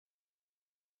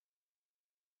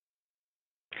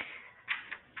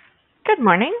Good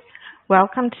morning.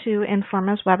 Welcome to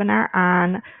Informa's webinar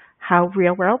on how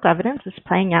real-world evidence is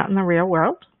playing out in the real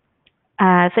world.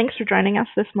 Thanks for joining us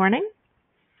this morning.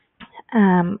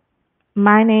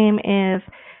 My name is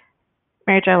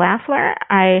Mary Jo Lassler.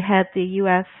 I head the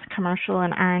U.S. Commercial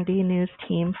and R&D News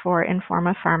team for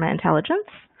Informa Pharma Intelligence.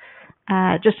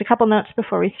 Just a couple notes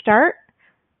before we start.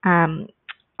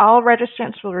 All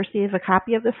registrants will receive a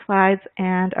copy of the slides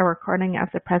and a recording of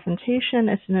the presentation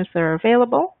as soon as they're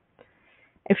available.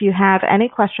 If you have any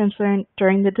questions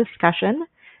during the discussion,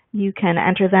 you can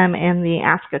enter them in the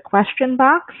Ask a Question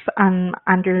box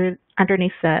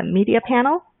underneath the media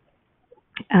panel.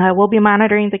 We'll be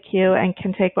monitoring the queue and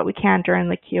can take what we can during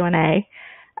the Q&A,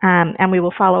 and we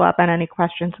will follow up on any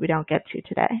questions we don't get to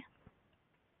today.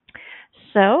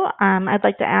 So I'd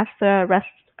like to ask the rest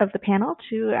of the panel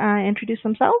to introduce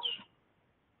themselves.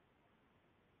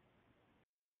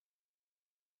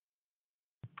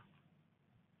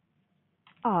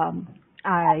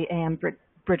 I am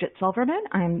Bridget Silverman.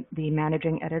 I'm the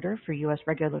managing editor for U.S.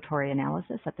 Regulatory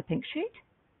Analysis at the Pink Sheet.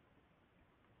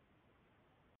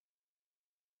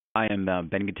 I am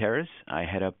Ben Gutierrez. I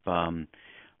head up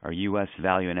our U.S.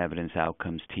 Value and Evidence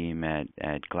Outcomes team at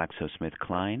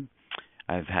GlaxoSmithKline.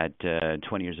 I've had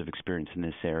 20 years of experience in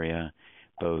this area,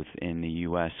 both in the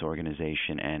U.S.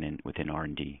 organization and within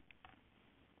R&D.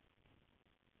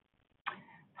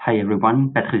 Hi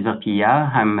everyone, Patrice Verpilla.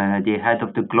 I'm the head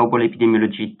of the Global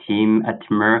Epidemiology team at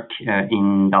Merck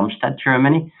in Darmstadt,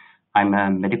 Germany. I'm a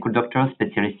medical doctor,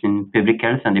 specialist in public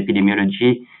health and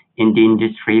epidemiology in the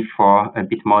industry for a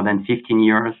bit more than 15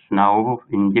 years now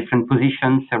in different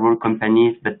positions, several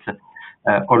companies, but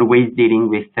always dealing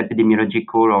with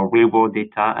epidemiological or real-world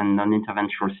data and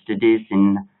non-interventional studies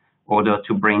in order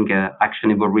to bring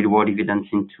actionable real-world evidence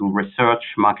into research,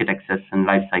 market access, and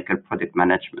lifecycle product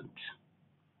management.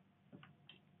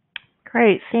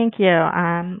 Great, thank you.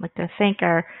 I'd like to thank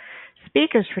our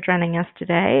speakers for joining us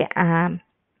today.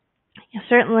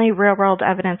 Certainly, real-world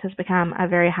evidence has become a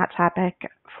very hot topic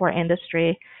for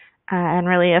industry and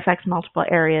really affects multiple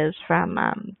areas from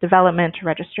development to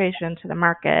registration to the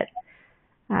market.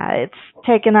 It's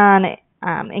taken on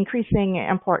increasing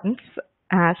importance,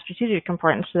 strategic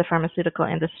importance to the pharmaceutical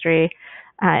industry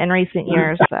in recent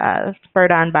years,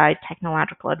 spurred on by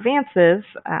technological advances.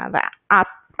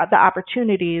 The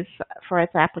opportunities for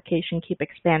its application keep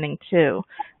expanding too,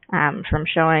 from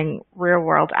showing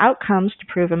real-world outcomes to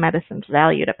prove a medicine's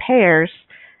value to payers,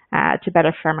 to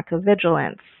better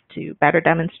pharmacovigilance, to better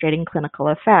demonstrating clinical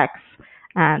effects,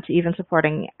 to even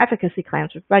supporting efficacy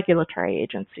claims with regulatory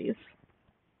agencies.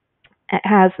 It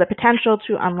has the potential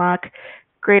to unlock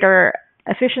greater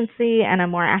efficiency and a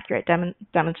more accurate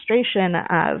demonstration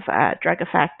of drug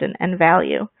effect and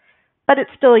value. But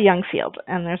it's still a young field,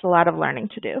 and there's a lot of learning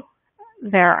to do.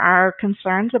 There are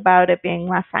concerns about it being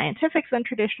less scientific than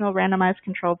traditional randomized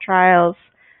controlled trials,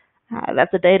 that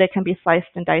the data can be sliced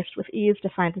and diced with ease to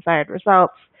find desired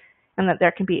results, and that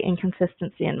there can be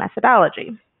inconsistency in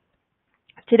methodology.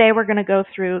 Today, we're going to go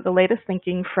through the latest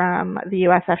thinking from the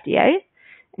U.S. FDA,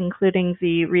 including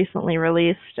the recently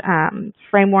released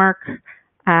framework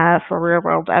for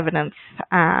real-world evidence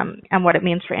and what it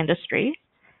means for industry,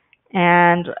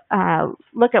 and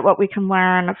look at what we can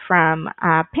learn from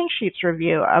Pink Sheet's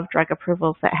review of drug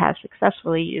approvals that have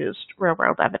successfully used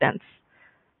real-world evidence.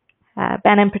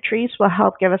 Ben and Patrice will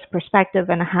help give us perspective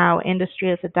on how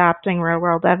industry is adopting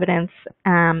real-world evidence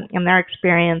and their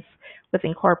experience with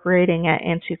incorporating it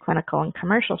into clinical and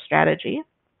commercial strategy.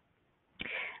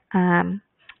 And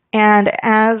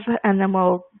then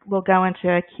we'll go into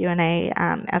a Q&A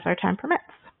as our time permits.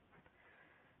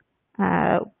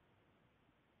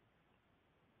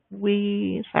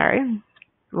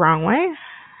 Wrong way.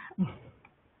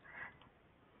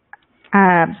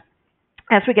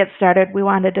 As we get started, we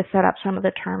wanted to set up some of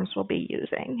the terms we'll be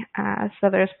using. So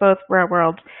there's both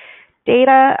real-world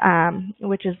data,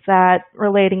 which is that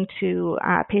relating to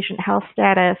patient health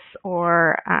status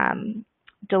or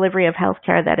delivery of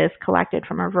healthcare that is collected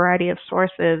from a variety of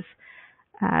sources.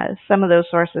 Some of those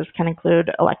sources can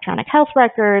include electronic health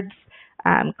records,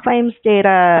 claims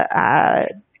data,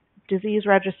 disease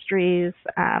registries.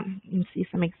 You can see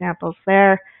some examples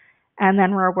there. And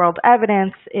then real-world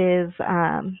evidence is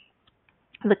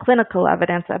the clinical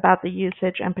evidence about the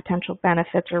usage and potential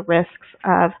benefits or risks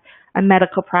of a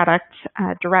medical product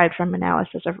derived from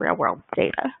analysis of real-world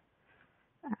data.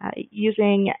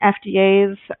 Using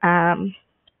FDA's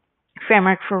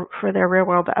framework for their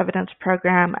real-world evidence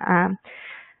program,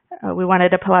 we wanted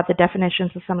to pull out the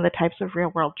definitions of some of the types of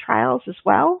real-world trials as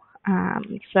well.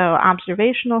 So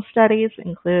observational studies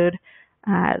include,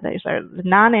 these are the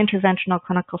non-interventional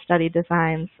clinical study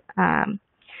designs.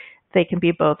 They can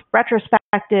be both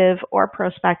retrospective or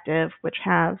prospective, which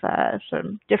have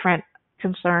some different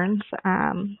concerns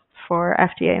for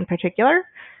FDA in particular,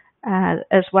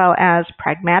 as well as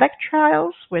pragmatic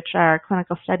trials, which are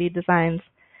clinical study designs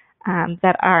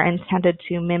that are intended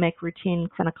to mimic routine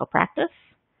clinical practice.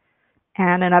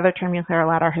 And another term you'll hear a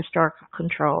lot are historical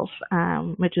controls,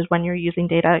 which is when you're using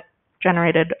data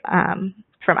generated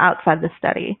from outside the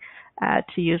study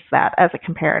to use that as a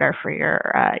comparator for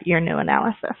your new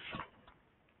analysis.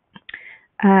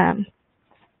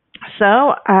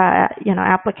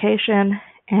 Application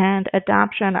and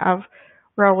adoption of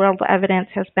real-world evidence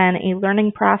has been a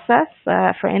learning process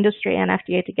for industry and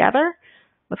FDA together,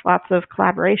 with lots of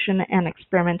collaboration and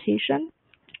experimentation.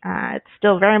 It's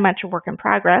still very much a work in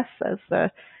progress, as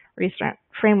the recent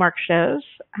framework shows.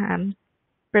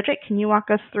 Bridget, can you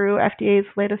walk us through FDA's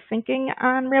latest thinking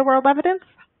on real-world evidence?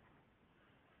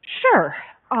 Sure.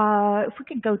 If we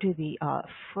could go to the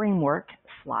framework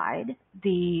slide,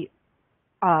 the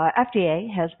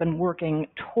FDA has been working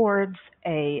towards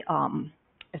a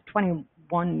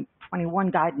 21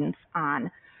 guidance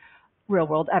on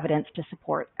real-world evidence to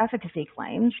support efficacy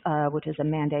claims, which is a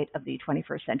mandate of the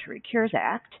 21st Century Cures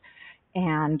Act.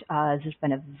 And this has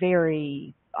been a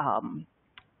very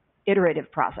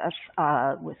iterative process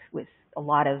with a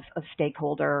lot of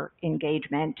stakeholder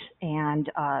engagement. And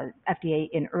FDA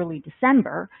in early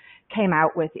December came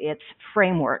out with its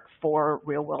framework for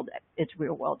its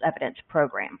real-world evidence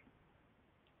program,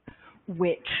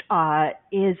 which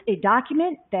is a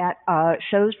document that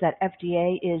shows that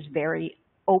FDA is very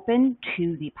open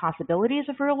to the possibilities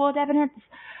of real-world evidence,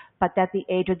 but that the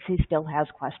agency still has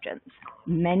questions,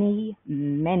 many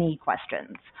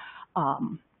questions.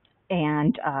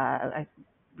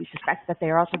 We suspect that they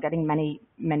are also getting many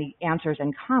answers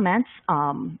and comments.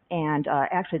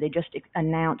 Actually, they just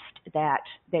announced that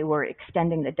they were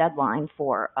extending the deadline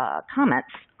for comments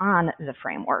on the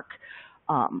framework.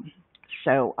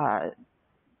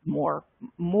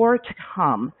 More to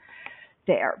come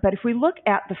there. But if we look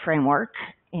at the framework,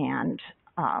 and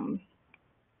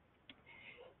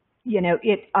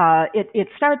it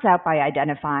starts out by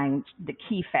identifying the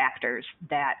key factors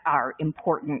that are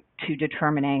important to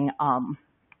determining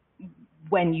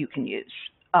when you can use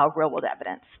real-world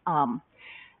evidence.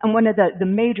 And one of the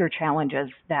major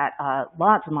challenges that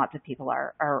lots and lots of people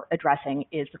are addressing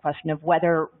is the question of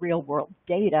whether real-world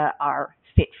data are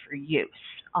fit for use.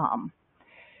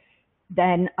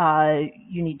 Then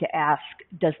you need to ask,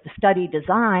 does the study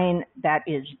design that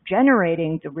is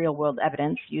generating the real-world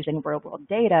evidence using real-world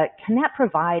data, can that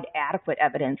provide adequate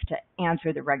evidence to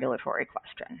answer the regulatory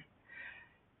question?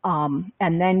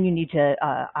 And then you need to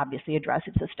obviously address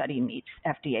if the study meets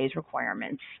FDA's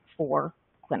requirements for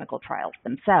clinical trials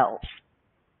themselves.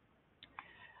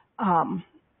 FDA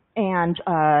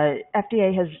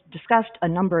has discussed a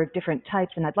number of different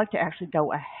types, and I'd like to actually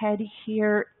go ahead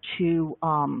here to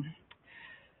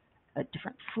a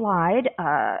different slide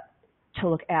to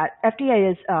look at.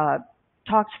 FDA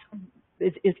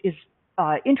is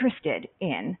interested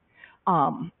in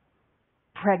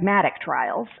pragmatic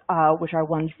trials, which are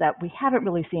ones that we haven't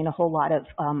really seen a whole lot of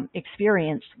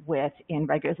experience with in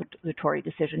regulatory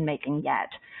decision making yet.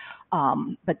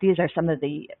 But these are some of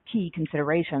the key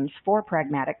considerations for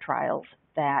pragmatic trials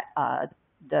that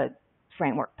the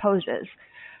framework poses.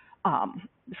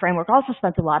 The framework also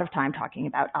spends a lot of time talking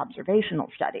about observational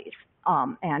studies,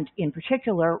 and in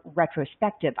particular,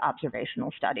 retrospective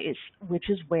observational studies, which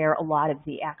is where a lot of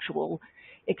the actual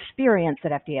experience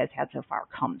that FDA has had so far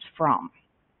comes from.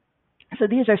 So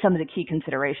these are some of the key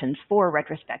considerations for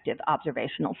retrospective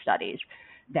observational studies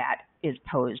that is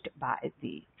posed by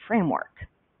the framework.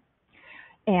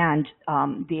 And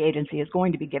the agency is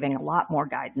going to be giving a lot more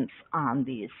guidance on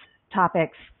these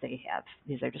topics.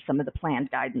 These are just some of the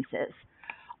planned guidances.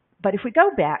 But if we go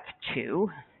back to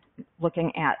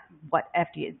looking at what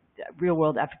FDA,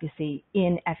 real-world efficacy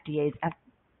in FDA's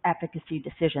efficacy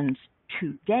decisions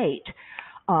to date,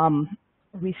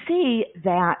 we see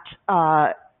that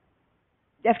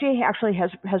FDA actually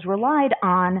has relied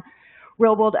on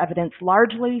real-world evidence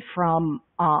largely from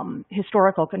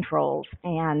historical controls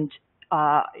and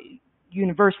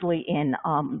universally in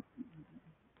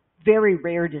very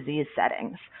rare disease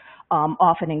settings,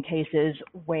 often in cases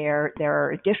where there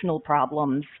are additional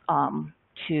problems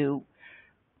to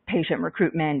patient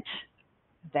recruitment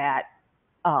that,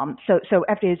 so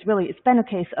FDA is really, it's been a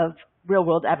case of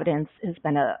real-world evidence has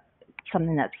been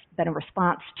something that's been a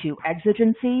response to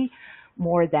exigency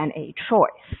more than a choice.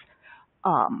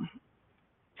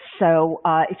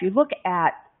 If you look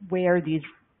at where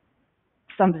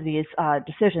some of these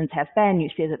decisions have been, you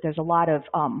see that there's a lot of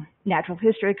natural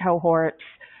history cohorts,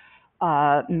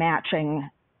 matching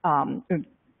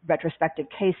retrospective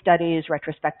case studies,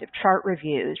 retrospective chart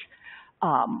reviews.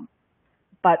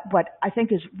 But what I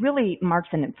think is really marks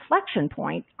an inflection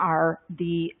point are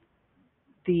the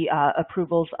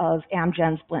approvals of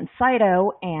Amgen's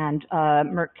Blincyto and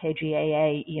Merck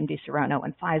KGaA, EMD Serono,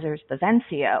 and Pfizer's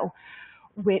Bavencio,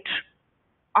 which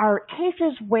are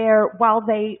cases where, while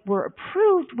they were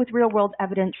approved with real-world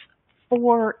evidence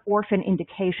for orphan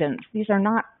indications, these are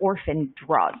not orphan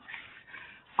drugs.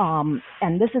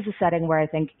 And this is a setting where I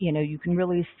think, you can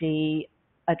really see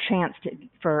a chance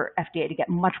for FDA to get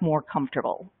much more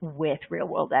comfortable with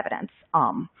real-world evidence.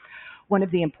 One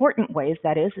of the important ways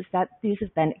that is that these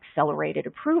have been accelerated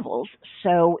approvals.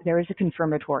 So there is a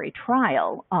confirmatory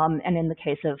trial. And in the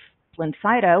case of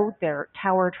Blincyto, their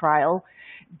Tower trial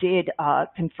did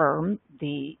confirm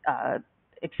the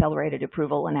accelerated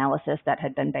approval analysis that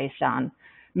had been based on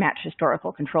matched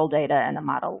historical control data and a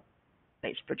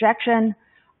model-based projection.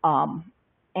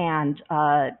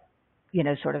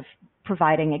 Sort of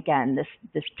providing, again,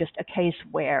 this just a case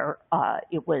where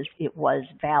it was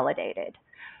validated.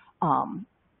 Why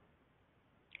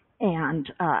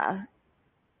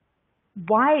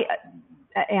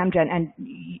Amgen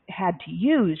had to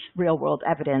use real-world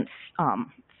evidence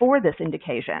for this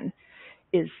indication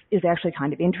is actually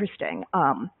kind of interesting.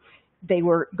 They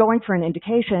were going for an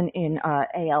indication in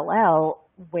ALL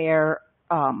where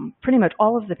pretty much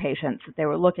all of the patients that they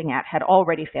were looking at had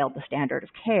already failed the standard of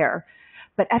care,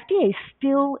 but FDA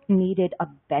still needed a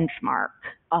benchmark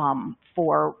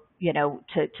for to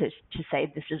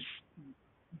say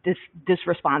this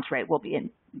response rate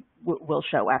will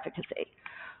show efficacy,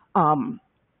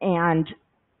 and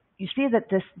you see that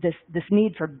this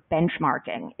need for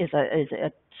benchmarking is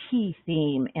a key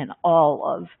theme in all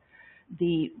of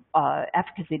the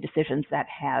efficacy decisions that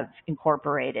have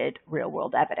incorporated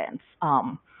real-world evidence.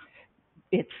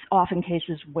 It's often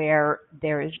cases where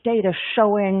there is data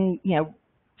showing,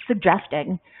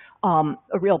 suggesting a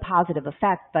real positive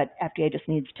effect, but FDA just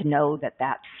needs to know that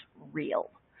that's real.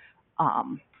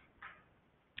 We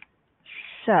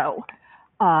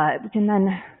can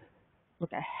then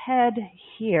look ahead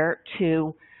here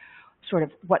to sort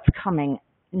of what's coming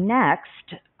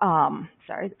next.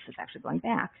 Sorry, this is actually going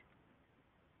back.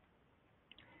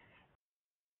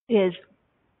 Is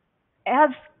as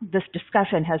this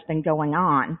discussion has been going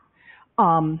on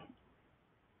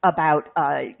about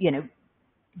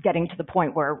getting to the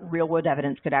point where real-world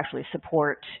evidence could actually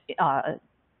support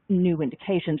new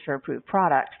indications for approved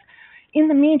products. In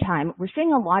the meantime, we're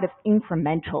seeing a lot of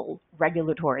incremental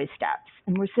regulatory steps,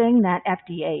 and we're seeing that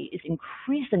FDA is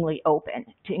increasingly open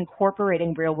to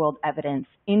incorporating real-world evidence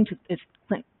into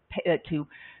to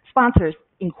sponsors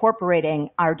incorporating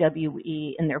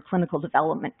RWE in their clinical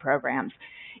development programs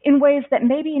in ways that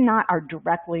maybe not are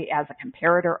directly as a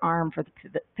comparator arm for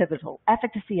the pivotal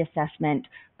efficacy assessment,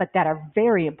 but that are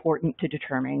very important to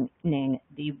determining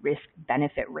the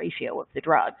risk-benefit ratio of the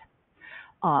drug.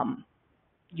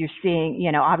 You're seeing,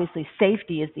 obviously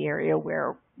safety is the area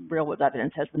where real-world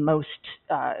evidence has the most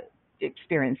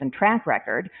experience and track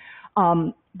record,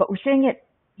 but we're seeing it,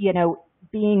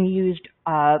 being used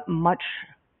much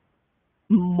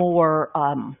more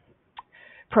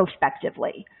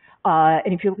prospectively.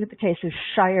 And if you look at the case of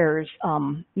Shire's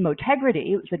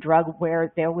Motegrity, it was a drug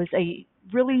where there was a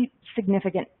really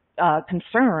significant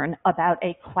concern about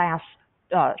a class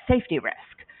safety risk.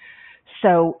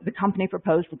 So the company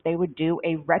proposed that they would do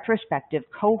a retrospective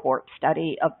cohort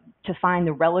study to find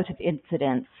the relative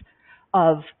incidence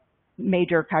of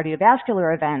major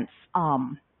cardiovascular events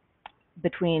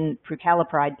between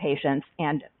prucalopride patients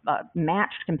and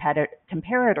matched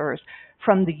comparators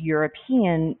from the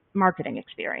European marketing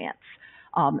experience.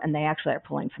 And they actually are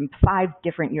pulling from 5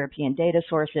 different European data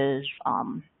sources,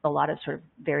 a lot of sort of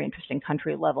very interesting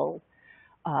country level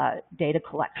data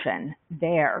collection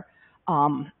there.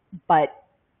 But,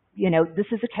 this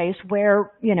is a case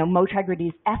where,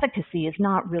 Motegrity's efficacy is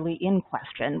not really in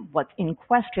question. What's in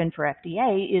question for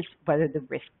FDA is whether the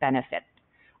risk-benefit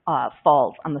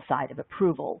falls on the side of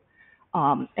approval.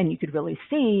 And you could really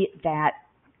see that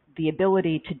the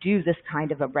ability to do this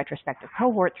kind of a retrospective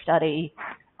cohort study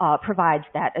provides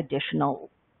that additional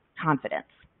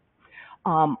confidence.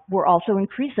 We're also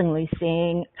increasingly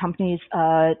seeing companies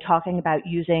talking about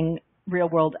using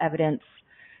real-world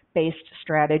evidence-based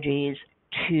strategies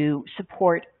to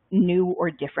support new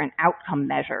or different outcome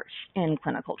measures in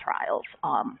clinical trials.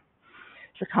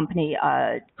 It's a company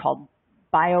called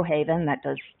Biohaven that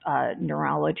does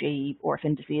neurology,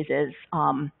 orphan diseases.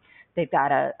 They've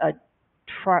got a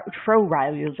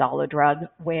troriluzole drug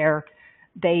where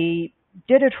they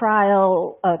did a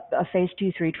trial, a phase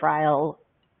 2-3 trial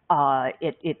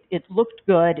it looked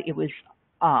good. It was,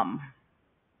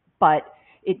 but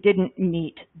it didn't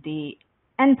meet the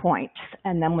endpoints.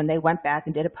 And then when they went back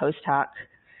and did a post hoc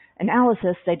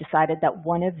analysis, they decided that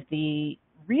one of the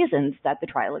reasons that the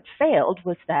trial had failed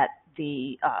was that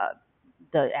the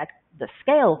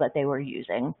scale that they were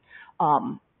using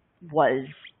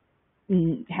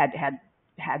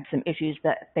had some issues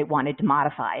that they wanted to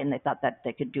modify, and they thought that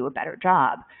they could do a better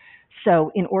job.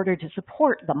 So in order to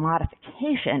support the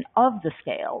modification of the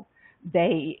scale,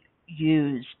 they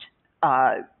used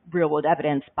real-world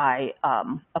evidence by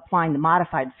applying the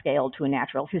modified scale to a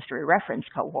natural history reference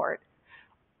cohort,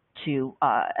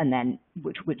 and then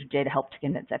which did help to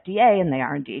convince FDA, and they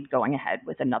are indeed going ahead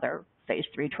with another phase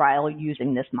 3 trial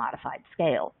using this modified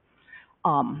scale.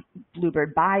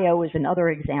 Bluebird Bio is another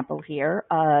example here.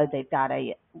 They've got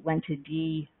a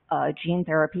Lenti-D gene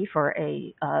therapy for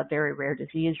a very rare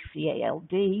disease,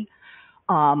 CALD,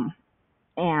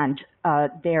 and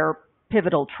their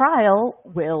pivotal trial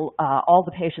will, all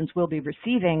the patients will be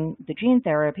receiving the gene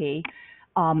therapy,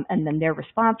 and then their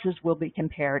responses will be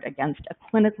compared against a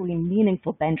clinically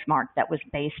meaningful benchmark that was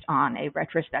based on a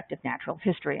retrospective natural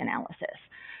history analysis.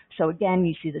 So again,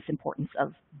 you see this importance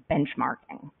of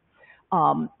benchmarking.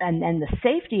 And then the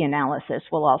safety analysis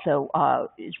will also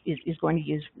is going to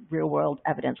use real-world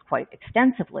evidence quite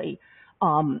extensively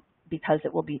because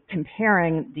it will be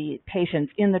comparing the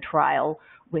patients in the trial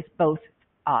with both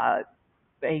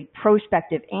a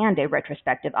prospective and a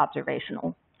retrospective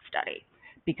observational study,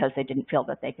 because they didn't feel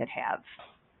that they could have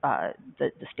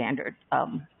the standard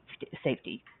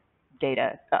safety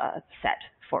data set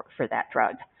for that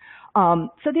drug.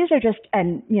 So these are just,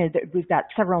 and you know, we've got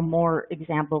several more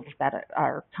examples that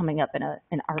are coming up in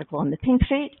an article in the Pink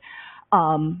Sheet.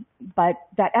 But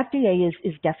that FDA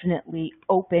is definitely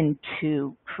open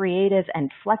to creative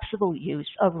and flexible use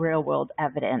of real-world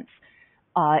evidence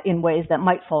in ways that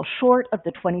might fall short of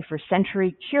the 21st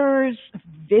century cures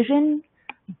vision,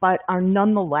 but are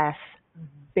nonetheless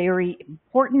very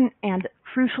important and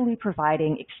crucially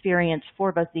providing experience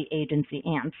for both the agency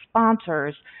and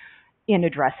sponsors in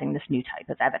addressing this new type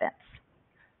of evidence.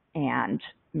 And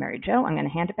Mary Jo, I'm going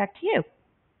to hand it back to you.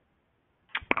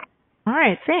 All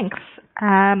right, thanks.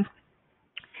 I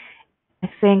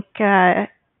think,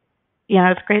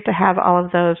 it's great to have all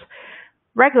of those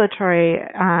regulatory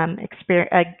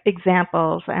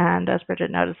examples, and as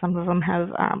Bridget noted, some of them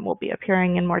will be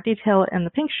appearing in more detail in the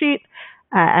Pink Sheet.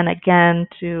 And again,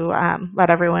 to let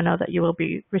everyone know that you will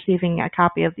be receiving a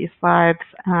copy of these slides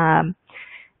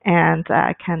and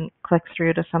can click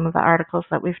through to some of the articles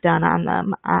that we've done on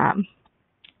them.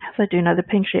 As I do know, the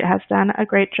Pink Sheet has done a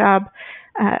great job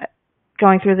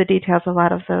going through the details of a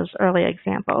lot of those early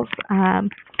examples.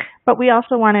 But we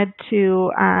also wanted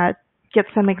to get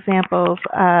some examples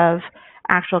of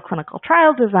actual clinical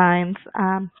trial designs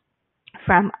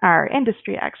from our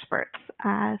industry experts.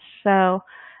 So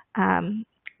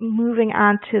moving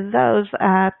on to those,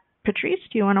 Patrice,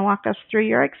 do you want to walk us through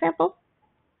your example?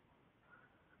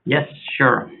 Yes,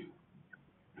 sure.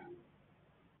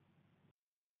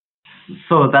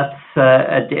 So that's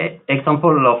the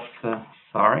example of,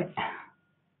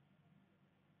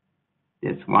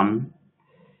 this one.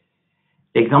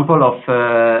 The example of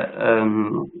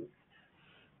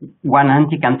one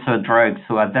anti-cancer drug,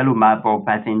 so avelumab or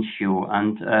Bazencio,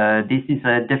 and this is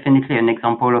definitely an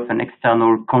example of an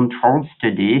external control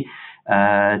study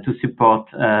to support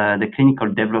the clinical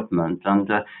development.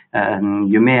 And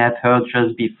you may have heard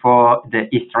just before the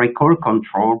historical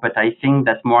control, but I think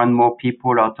that more and more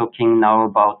people are talking now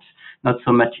about not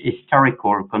so much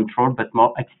historical control, but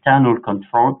more external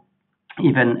control,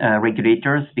 even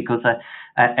regulators, because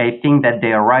I think that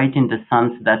they are right in the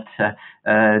sense that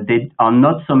they are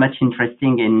not so much interested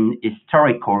in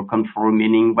historical control,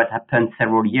 meaning what happened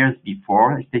several years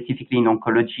before, specifically in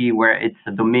oncology, where it's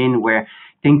a domain where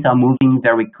things are moving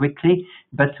very quickly,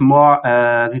 but more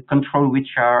control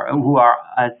who are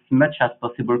as much as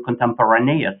possible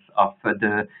contemporaneous of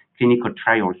the clinical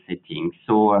trial setting.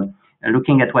 So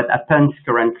looking at what happens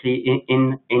currently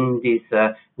in this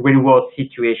real-world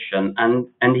situation,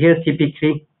 and here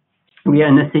typically we are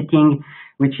in a setting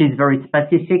which is very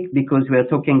specific because we are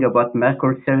talking about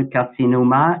Merkel cell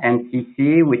carcinoma,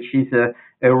 MCC, which is a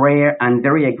rare and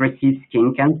very aggressive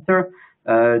skin cancer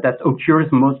that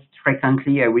occurs most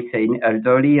frequently, I would say, in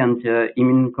elderly and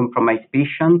immune-compromised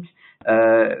patients.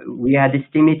 We had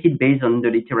estimated, based on the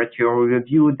literature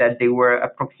review, that there were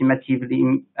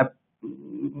approximately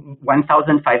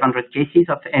 1,500 cases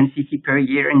of MCC per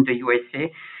year in the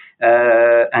USA.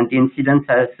 And the incidence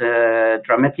has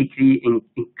dramatically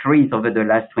increased over the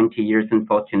last 20 years,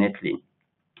 unfortunately.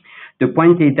 The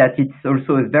point is that it's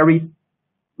also a very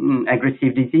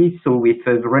aggressive disease, so with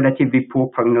a relatively poor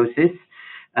prognosis.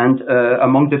 And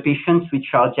among the patients which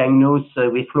are diagnosed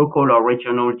with local or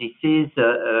regional disease,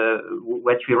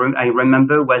 what I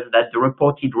remember was that the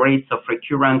reported rates of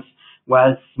recurrence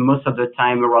was most of the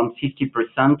time around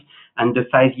 50%, and the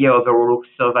 5-year overall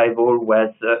survival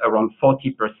was around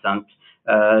 40%.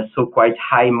 So quite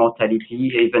high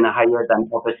mortality, even higher than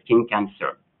other skin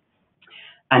cancer.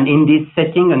 And in this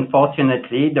setting,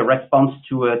 unfortunately, the response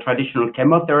to traditional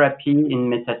chemotherapy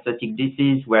in metastatic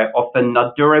disease were often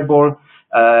not durable,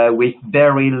 with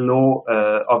very low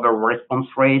overall response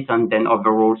rate and then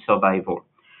overall survival.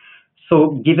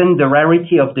 So given the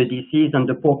rarity of the disease and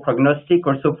the poor prognostic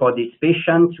also for these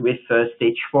patients with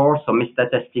stage 4, so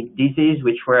metastatic disease,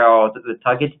 which were the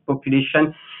target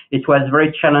population, it was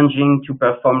very challenging to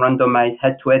perform randomized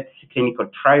head-to-head clinical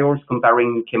trials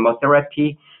comparing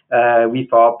chemotherapy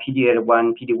with our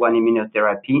PD-L1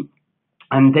 immunotherapy.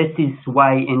 And this is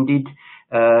why, indeed,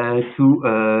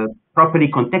 to properly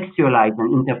contextualize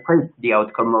and interpret the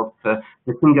outcome of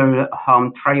the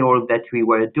single-arm trial that we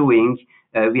were doing,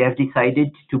 we have decided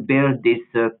to build this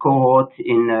cohort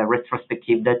in a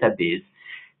retrospective database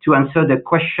to answer the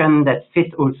question that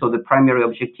fit also the primary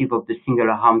objective of the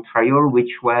single-arm trial,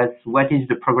 which was what is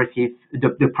the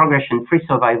progression-free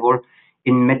survival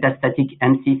in metastatic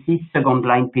MCC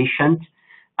second-line patient.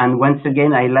 And once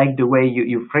again, I like the way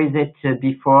you phrase it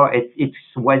before. It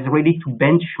was really to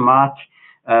benchmark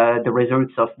the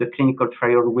results of the clinical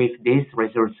trial with these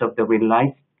results of the real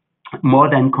life, more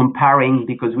than comparing,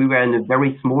 because we were in a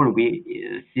very small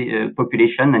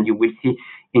population, and you will see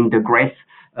in the graph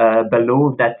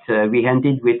below that we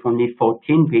ended with only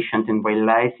 14 patients in real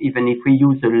life, even if we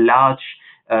use a large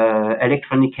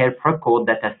electronic health record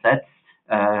data set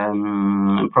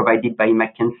provided by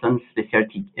McKesson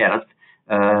Specialty Health.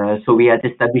 So we had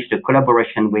established a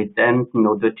collaboration with them in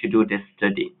order to do this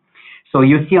study. So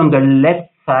you see on the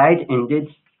left side, indeed,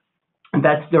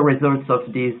 that's the results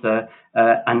of these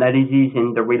analyses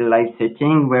in the real life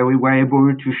setting, where we were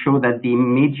able to show that the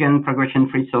median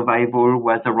progression-free survival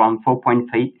was around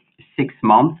 4.6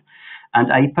 months.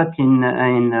 And I put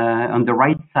on the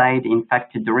right side, in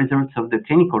fact, the results of the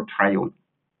clinical trial.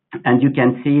 And you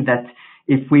can see that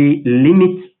if we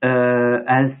limit,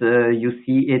 as you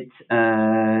see it,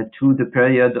 to the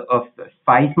period of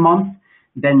 5 months,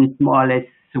 then it's more or less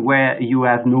where you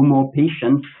have no more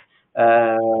patients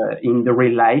in the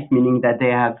real life, meaning that they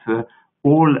have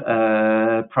all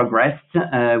progressed,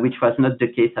 which was not the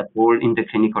case at all in the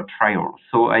clinical trial.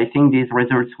 So I think these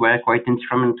results were quite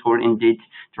instrumental indeed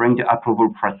during the approval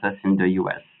process in the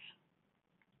US.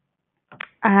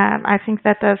 I think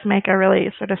that does make a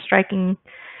really sort of striking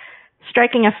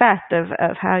effect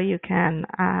of how you can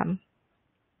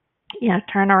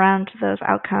turn around those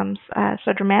outcomes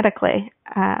so dramatically.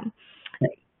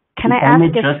 Can I ask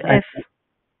if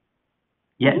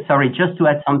yeah, sorry, just to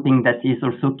add something that is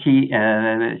also key,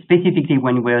 specifically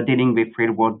when we're dealing with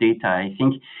real-world data. I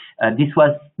think this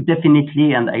was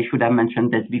definitely, and I should have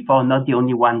mentioned this before, not the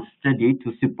only one study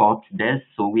to support this.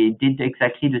 So we did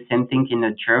exactly the same thing in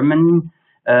a German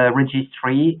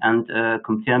registry and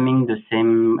confirming the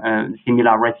same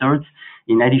similar results,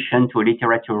 in addition to a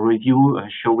literature review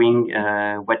showing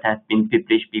what has been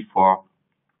published before.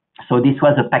 So this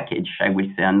was a package, I will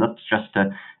say, and not just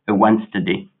a one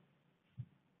study.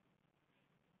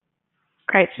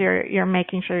 Great. So you're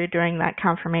making sure you're doing that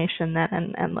confirmation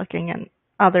then and looking in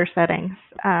other settings,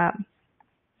 not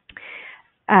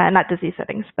disease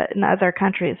settings, but in other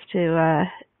countries to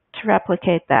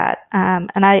replicate that.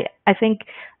 And I think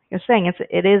you're saying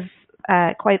it is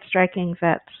quite striking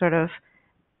that sort of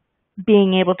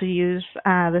being able to use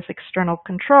this external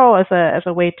control as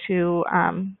a way to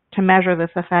measure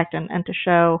this effect and to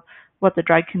show what the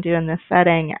drug can do in this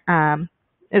setting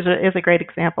is a great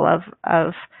example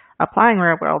of applying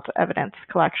real-world evidence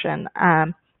collection.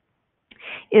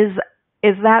 Is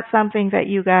that something that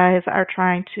you guys are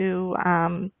trying to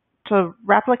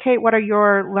replicate? What are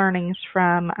your learnings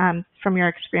from your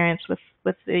experience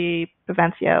with the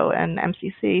Bavencio and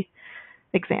MCC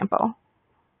example?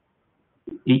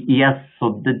 Yes,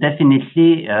 so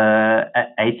definitely,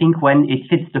 I think when it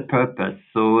fits the purpose.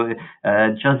 So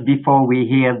just before we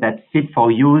hear that fit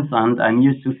for use, and I'm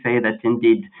used to say that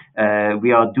indeed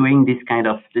we are doing this kind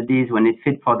of studies when it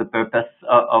fits for the purpose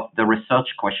of the research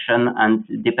question and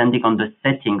depending on the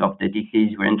setting of the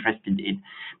disease we're interested in.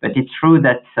 But it's true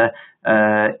that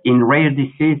in rare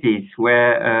diseases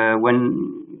where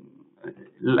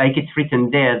like it's written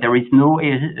there is no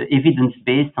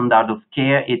evidence-based standard of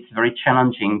care, it's very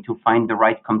challenging to find the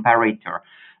right comparator.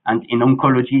 And in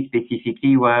oncology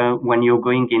specifically, when you're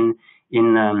going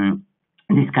in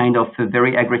this kind of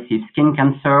very aggressive skin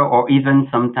cancer, or even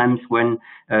sometimes when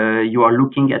you are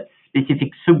looking at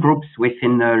specific subgroups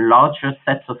within larger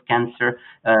sets of cancer,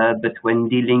 but when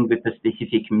dealing with a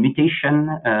specific mutation,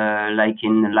 like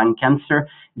in lung cancer,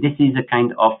 this is a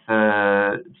kind of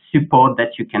support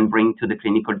that you can bring to the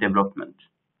clinical development.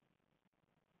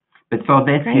 But for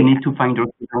this, you need to find the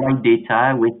right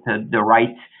data with the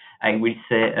right, I will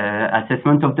say,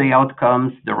 assessment of the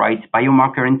outcomes, the right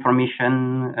biomarker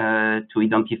information to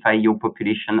identify your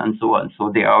population, and so on.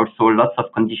 So there are also lots of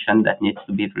conditions that needs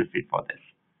to be fulfilled for this.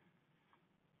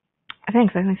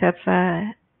 Thanks. I think that's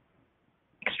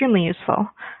extremely useful.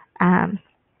 And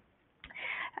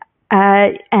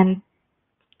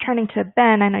turning to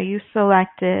Ben, I know you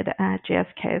selected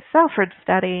GSK's Salford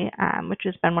study, which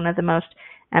has been one of the most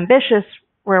ambitious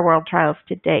real-world trials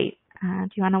to date. Do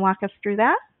you want to walk us through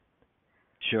that?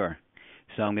 Sure.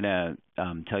 So I'm going to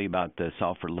tell you about the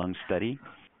Salford lung study.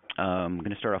 I'm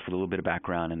going to start off with a little bit of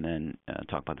background and then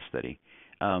talk about the study.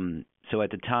 So at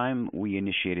the time we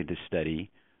initiated this study,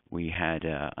 we had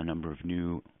a number of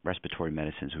new respiratory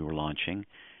medicines we were launching.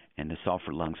 And the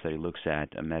Salford lung study looks at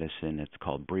a medicine that's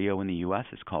called Breo in the U.S.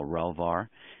 It's called Relvar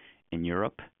in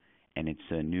Europe. And it's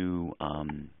a new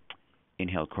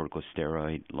inhaled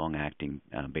corticosteroid, long-acting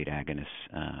beta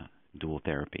agonist dual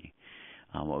therapy.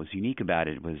 What was unique about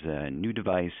it was a new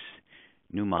device,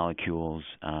 new molecules,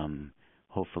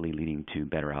 hopefully leading to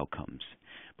better outcomes.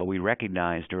 But we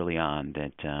recognized early on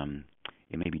that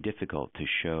it may be difficult to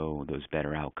show those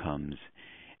better outcomes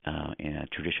in a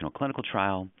traditional clinical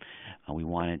trial. We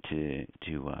wanted to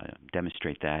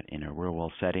demonstrate that in a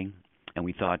real-world setting, and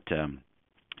we thought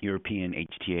European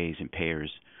HTAs and payers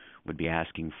would be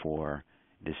asking for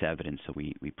this evidence. So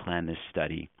we planned this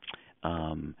study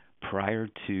prior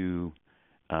to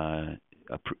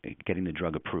getting the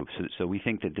drug approved. So we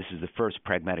think that this is the first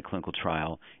pragmatic clinical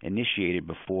trial initiated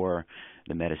before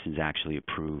the medicine's actually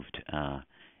approved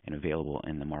and available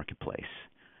in the marketplace.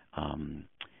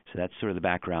 So that's sort of the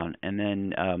background. And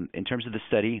then in terms of the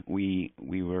study, we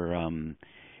were,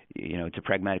 it's a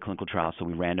pragmatic clinical trial, so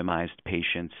we randomized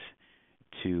patients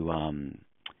to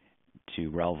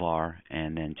Relvar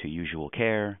and then to usual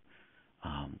care.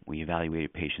 We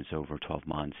evaluated patients over 12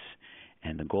 months,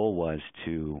 and the goal was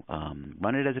to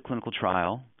run it as a clinical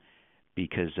trial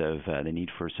because of the need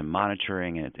for some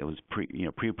monitoring, and it was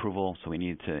pre-approval, so we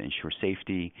needed to ensure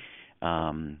safety.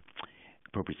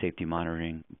 Appropriate safety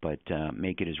monitoring, but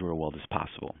make it as real world as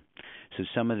possible. So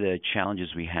some of the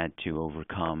challenges we had to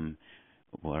overcome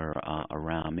were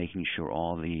around making sure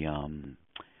all the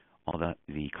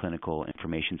clinical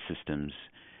information systems,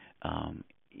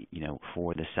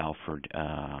 for the Salford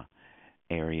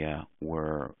area we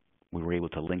were able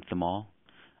to link them all,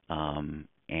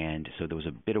 and so there was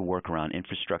a bit of work around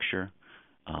infrastructure.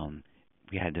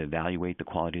 We had to evaluate the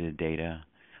quality of the data.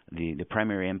 The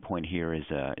primary endpoint here is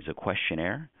a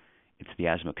questionnaire. It's the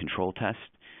asthma control test.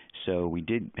 So we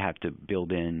did have to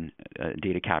build in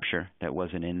data capture that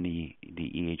wasn't in the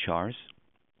EHRs.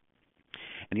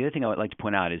 And the other thing I would like to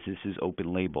point out is this is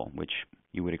open label, which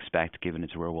you would expect given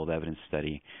it's a real-world evidence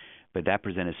study, but that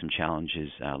presented some challenges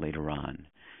later on.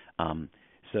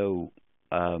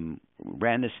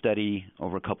 Ran this study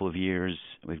over a couple of years.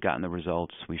 We've gotten the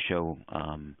results. We show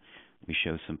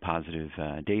some positive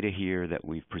data here that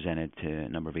we've presented to a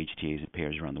number of HTAs and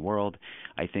payers around the world.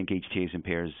 I think HTAs and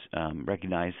payers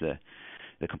recognize the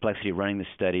complexity of running the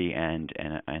study and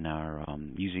are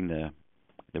using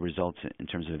the results in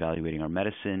terms of evaluating our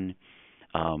medicine.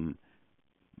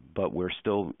 But we're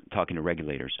still talking to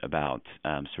regulators about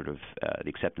the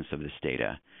acceptance of this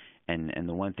data. And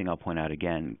the one thing I'll point out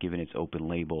again, given it's open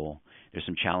label, there's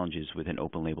some challenges with an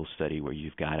open label study where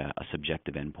you've got a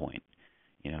subjective endpoint.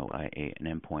 An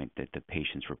endpoint that the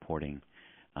patient's reporting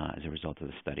as a result of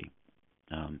the study.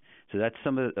 So that's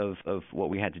some of what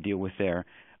we had to deal with there.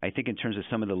 I think in terms of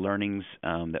some of the learnings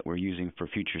that we're using for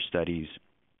future studies,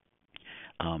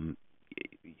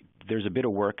 there's a bit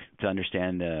of work to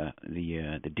understand the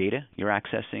data you're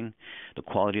accessing, the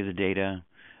quality of the data,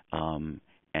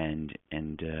 and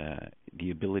the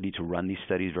ability to run these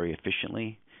studies very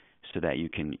efficiently, so that you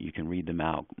can read them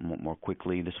out more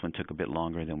quickly. This one took a bit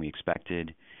longer than we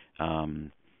expected.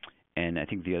 And I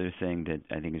think the other thing that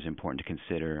I think is important to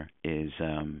consider is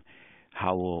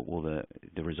how will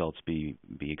the results be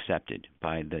accepted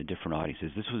by the different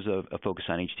audiences. This was a focus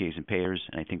on HTAs and payers,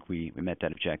 and I think we met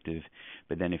that objective.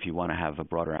 But then if you want to have a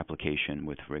broader application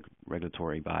with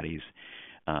regulatory bodies,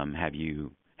 have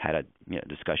you had a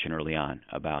discussion early on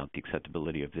about the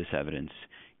acceptability of this evidence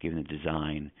given the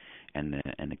design and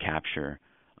the capture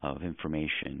of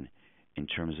information in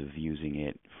terms of using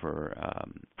it for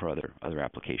other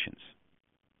applications.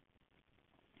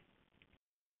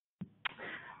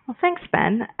 Well, thanks,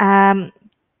 Ben.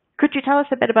 Could you tell us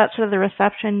a bit about sort of the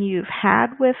reception you've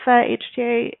had with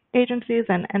HTA agencies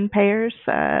and payers,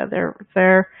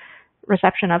 their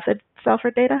reception of the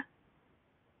Selford data?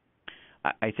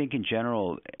 I think in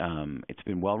general, it's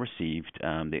been well received.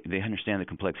 They understand the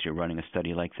complexity of running a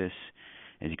study like this.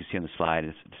 As you can see on the slide,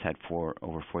 it's had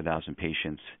over 4,000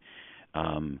 patients.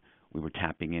 We were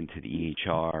tapping into the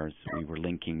EHRs. We were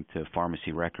linking to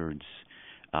pharmacy records,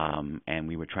 and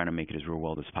we were trying to make it as real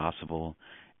world as possible.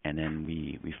 And then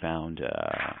we found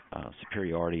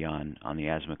superiority on the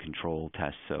asthma control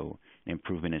test, so an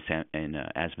improvement in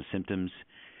asthma symptoms.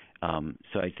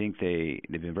 So I think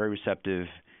they've been very receptive.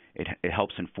 It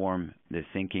helps inform the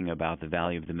thinking about the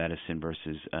value of the medicine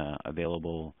versus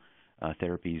available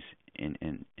therapies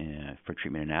for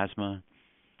treatment in asthma.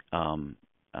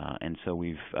 And so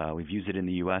we've used it in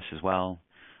the U.S. as well.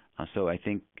 So I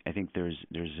think there's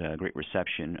a great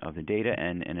reception of the data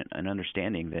and an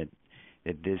understanding that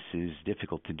this is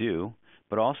difficult to do,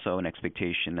 but also an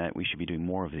expectation that we should be doing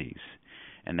more of these.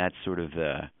 And that's sort of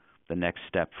the next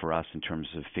step for us in terms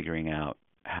of figuring out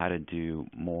how to do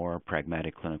more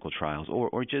pragmatic clinical trials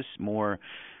or just more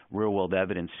real-world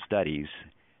evidence studies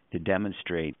to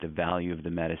demonstrate the value of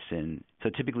the medicine. So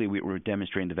typically we're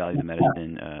demonstrating the value of the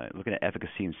medicine, looking at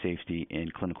efficacy and safety in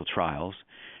clinical trials.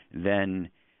 Then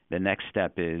the next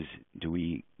step is, do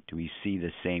we see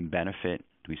the same benefit?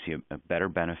 Do we see a better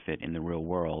benefit in the real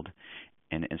world?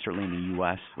 And certainly in the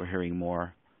U.S., we're hearing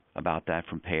more about that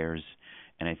from payers.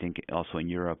 And I think also in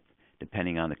Europe,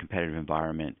 depending on the competitive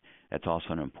environment, that's also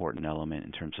an important element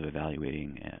in terms of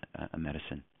evaluating a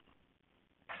medicine.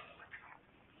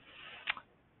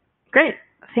 Great,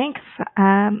 thanks.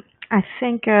 I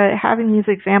think having these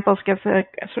examples gives a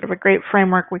sort of a great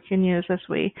framework we can use as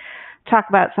we talk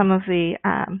about some of the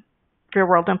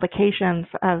real-world implications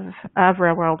of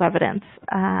real-world evidence.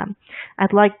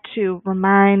 I'd like to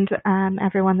remind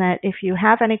everyone that if you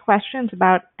have any questions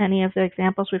about any of the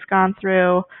examples we've gone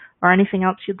through or anything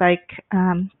else you'd like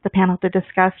the panel to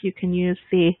discuss, you can use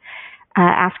the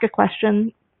Ask a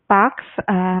Question box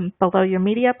below your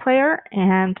media player,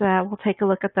 and we'll take a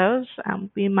look at those. We'll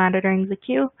be monitoring the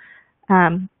queue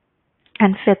and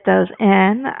fit those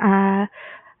in.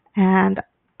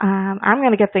 I'm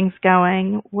going to get things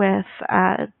going with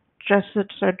just a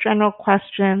sort of general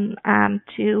question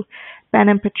to Ben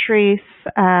and Patrice.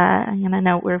 And I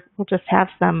know we'll just have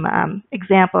some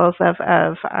examples of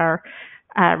our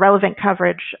relevant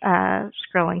coverage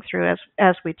scrolling through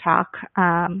as we talk.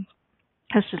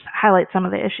 Let's just highlight some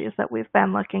of the issues that we've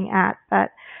been looking at.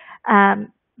 But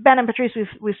Ben and Patrice,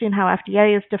 we've seen how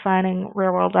FDA is defining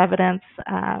real-world evidence.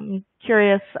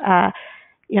 Curious,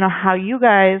 how you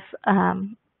guys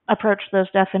approach those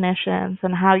definitions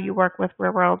and how you work with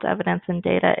real-world evidence and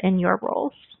data in your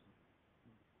roles.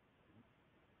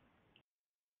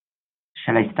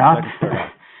 Shall I start?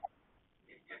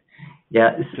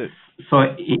 Yeah. So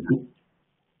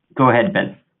go ahead,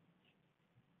 Ben.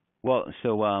 Well,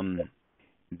 so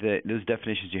those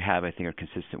definitions you have, I think, are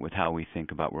consistent with how we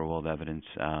think about real-world evidence.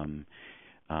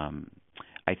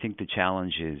 I think the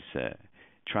challenge is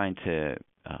trying to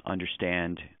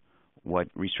understand what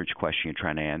research question you're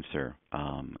trying to answer.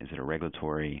 Is it a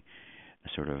regulatory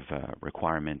sort of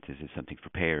requirement? Is it something for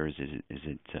payers? Is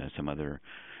it some other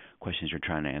questions you're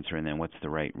trying to answer? And then what's the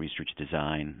right research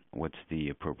design? What's the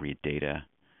appropriate data?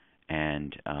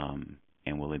 And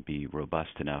will it be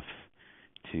robust enough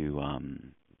to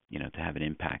to have an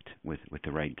impact with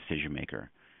the right decision maker?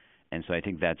 And so I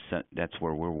think that's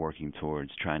where we're working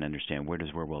towards, trying to understand where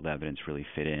does real-world evidence really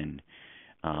fit in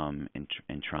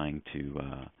trying to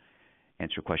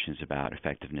answer questions about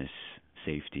effectiveness,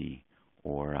 safety,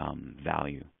 or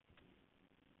value.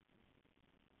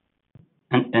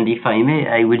 And if I may,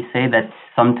 I will say that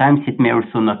sometimes it may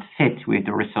also not fit with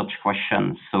the research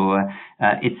question. So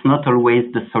it's not always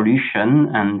the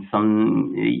solution. And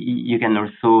you can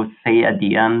also say at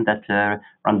the end that a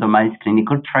randomized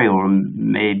clinical trial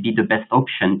may be the best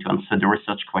option to answer the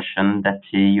research question that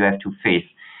you have to face.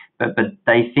 But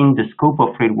I think the scope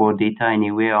of real-world data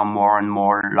anyway are more and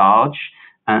more large.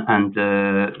 And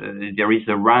there is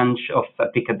a range of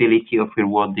applicability of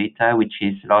real-world data, which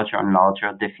is larger and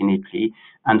larger, definitely,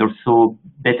 and also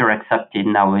better accepted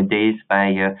nowadays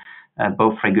by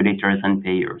both regulators and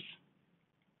payers.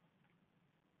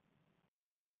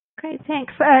 Great,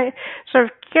 thanks. Sort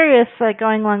of curious,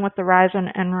 going along with the rise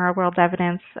in real-world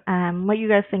evidence, what you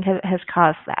guys think has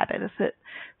caused that? Is it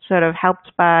sort of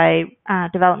helped by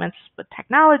developments with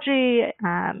technology?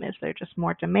 Is there just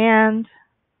more demand?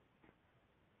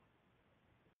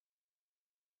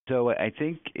 So I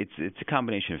think it's a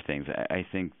combination of things. I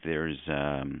think there's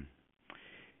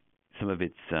some of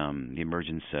it's the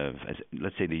emergence of,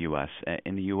 let's say, the U.S.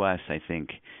 In the U.S., I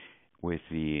think with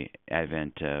the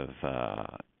advent of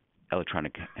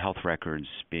electronic health records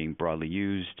being broadly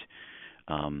used,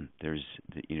 there's,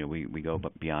 we go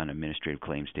beyond administrative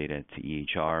claims data to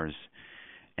EHRs,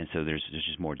 and so there's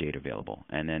just more data available.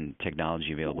 And then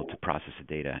technology available to process the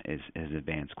data has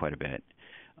advanced quite a bit.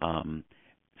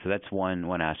 So that's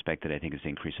one aspect that I think has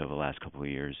increased over the last couple of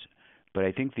years. But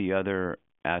I think the other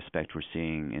aspect we're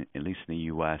seeing, at least in the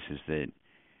U.S., is that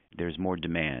there's more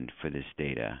demand for this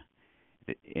data.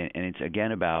 And it's,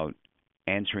 again, about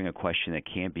answering a question that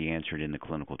can't be answered in the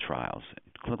clinical trials.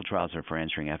 Clinical trials are for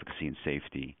answering efficacy and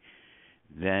safety.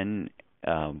 Then,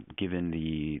 given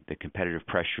the competitive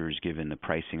pressures, given the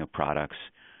pricing of products,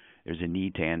 there's a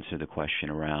need to answer the question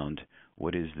around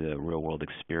what is the real-world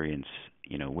experience,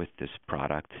 with this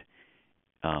product.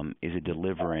 Is it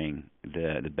delivering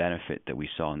the benefit that we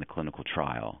saw in the clinical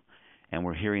trial? And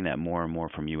we're hearing that more and more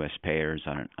from U.S. payers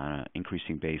on an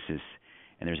increasing basis,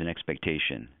 and there's an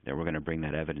expectation that we're going to bring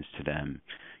that evidence to them,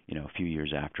 a few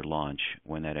years after launch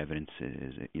when that evidence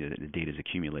is, the data is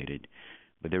accumulated.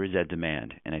 But there is that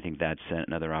demand, and I think that's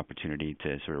another opportunity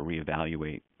to sort of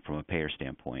reevaluate from a payer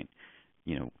standpoint,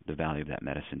 the value of that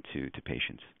medicine to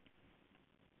patients.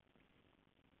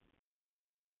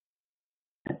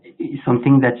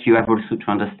 Something that you have also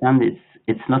to understand,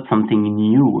 it's not something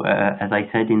new. As I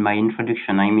said in my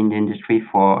introduction, I'm in the industry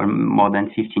for more than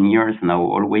 15 years now,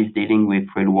 always dealing with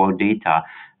real-world data.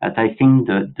 But I think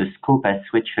the scope has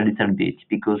switched a little bit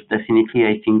because definitely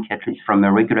I think, at least from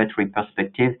a regulatory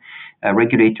perspective,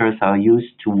 regulators are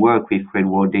used to work with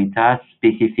real-world data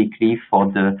specifically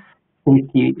for the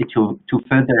safety, to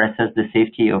further assess the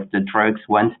safety of the drugs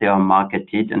once they are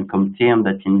marketed and confirm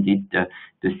that indeed the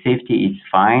safety is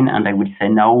fine, and I would say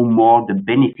now more the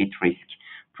benefit risk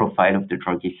profile of the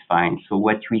drug is fine. So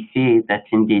what we see is that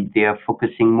indeed they are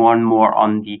focusing more and more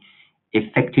on the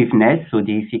effectiveness, so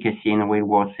the efficacy in a real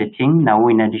world setting, now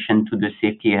in addition to the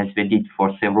safety as they did for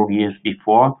several years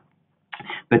before.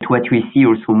 But what we see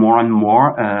also more and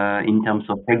more in terms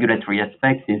of regulatory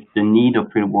aspects is the need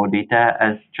of real-world data,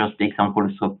 as just the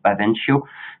examples of Bavencio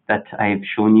that I've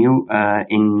shown you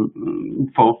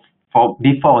for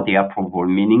before the approval,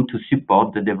 meaning to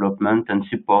support the development and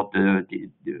support the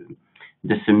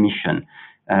submission.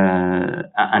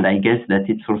 And I guess that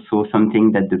it's also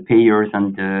something that the payers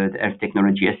and the health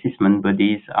technology assessment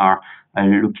bodies are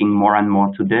looking more and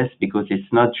more to this, because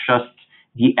it's not just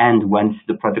the end once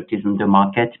the product is on the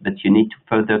market, but you need to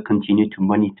further continue to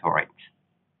monitor it.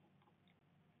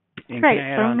 And Great. Can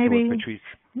I add on to what Patrice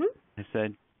has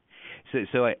said?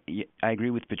 So I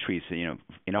agree with Patrice.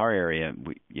 In our area,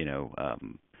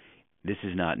 this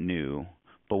is not new.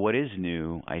 But what is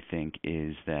new, I think,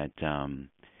 is that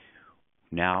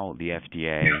now the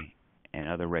FDA and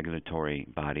other regulatory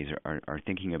bodies are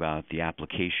thinking about the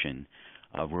application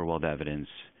of real-world evidence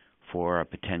for a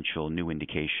potential new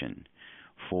indication,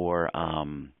 for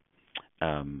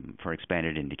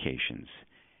expanded indications,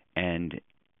 and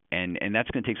that's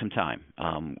going to take some time.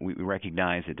 We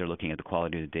recognize that they're looking at the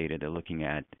quality of the data. They're looking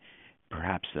at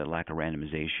perhaps the lack of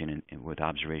randomization with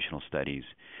observational studies,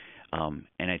 and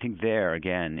I think there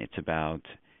again it's about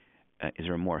is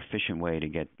there a more efficient way to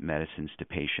get medicines to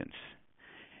patients,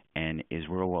 and is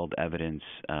real-world evidence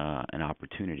an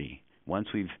opportunity? Once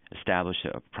we've established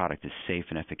a product is safe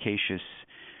and efficacious,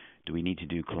 do we need to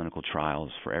do clinical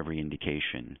trials for every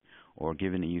indication? Or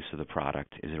given the use of the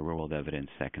product, is there real-world evidence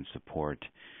that can support,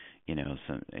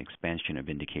 some expansion of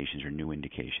indications or new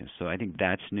indications? So I think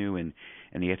that's new, and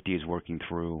the FDA is working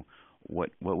through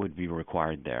what would be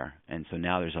required there. And so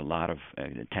now there's a lot of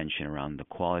attention around the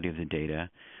quality of the data,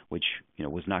 which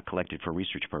was not collected for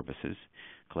research purposes,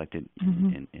 collected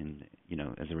in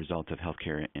as a result of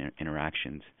healthcare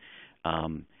interactions.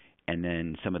 And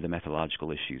then some of the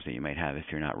methodological issues that you might have if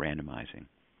you're not randomizing.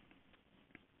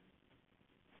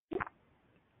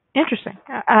 Interesting.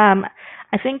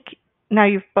 I think now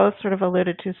you've both sort of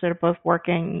alluded to sort of both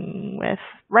working with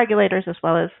regulators as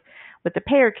well as with the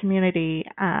payer community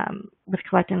with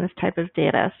collecting this type of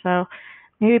data. So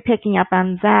maybe picking up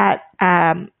on that,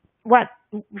 what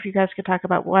if you guys could talk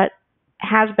about what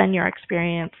has been your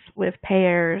experience with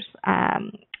payers?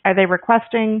 Are they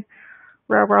requesting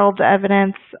real-world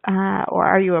evidence, or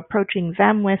are you approaching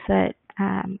them with it?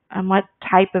 And what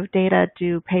type of data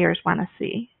do payers want to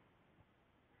see?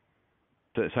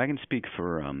 So I can speak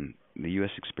for the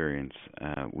U.S. experience.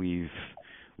 We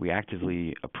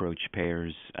actively approach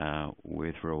payers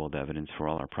with real-world evidence for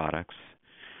all our products.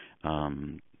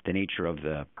 The nature of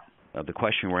the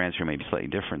question we're answering may be slightly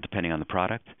different depending on the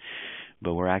product,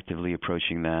 but we're actively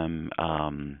approaching them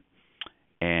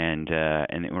and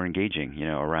we're engaging,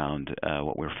 around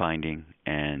what we're finding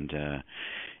and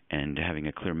having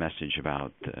a clear message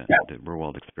about the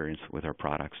real-world experience with our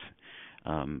products.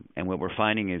 And what we're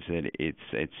finding is that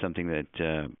it's something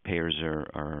that payers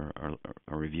are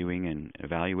reviewing and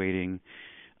evaluating,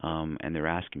 and they're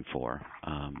asking for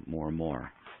more and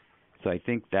more. So I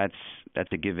think that's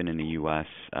a given in the U.S.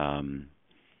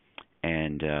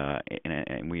 And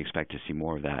we expect to see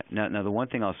more of that. Now the one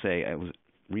thing I'll say,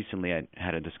 recently I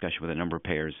had a discussion with a number of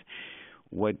payers.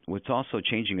 What's also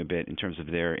changing a bit in terms of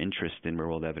their interest in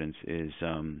real-world evidence is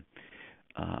the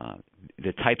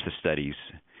types of studies,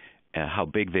 how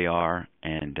big they are,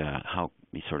 and how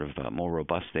sort of more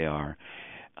robust they are,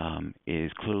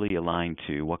 is clearly aligned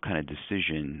to what kind of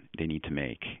decision they need to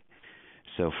make.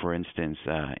 So, for instance,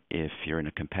 if you're in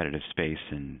a competitive space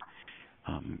and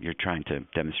you're trying to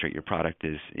demonstrate your product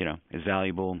is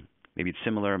valuable, maybe it's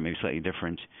similar, maybe slightly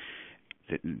different,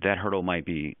 that hurdle might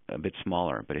be a bit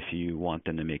smaller. But if you want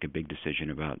them to make a big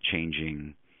decision about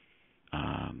changing,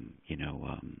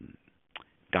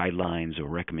 guidelines or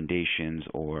recommendations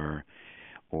or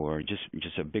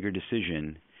just a bigger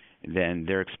decision, then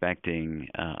they're expecting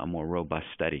a more robust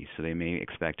study. So they may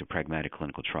expect a pragmatic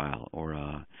clinical trial or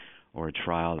a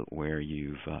trial where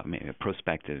you've made a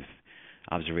prospective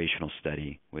observational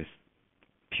study with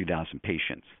a few thousand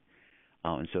patients.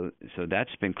 And so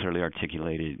that's been clearly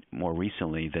articulated more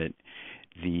recently, that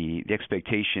the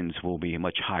expectations will be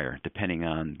much higher depending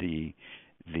on the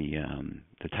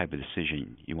type of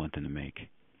decision you want them to make.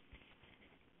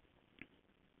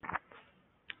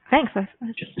 Thanks. That's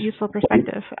just a useful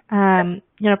perspective.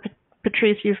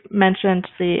 Patrice, you've mentioned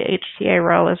the HTA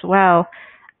role as well.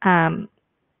 And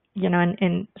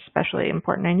especially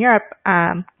important in Europe.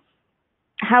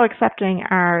 How accepting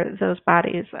are those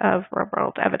bodies of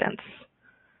real-world evidence?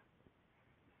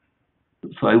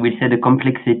 So I will say the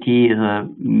complexity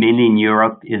mainly in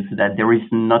Europe is that there is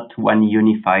not one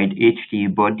unified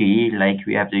HTA body like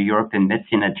we have the European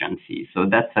Medicine Agency. So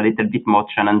that's a little bit more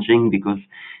challenging because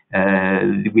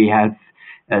we have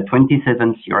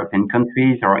 27 European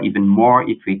countries, or even more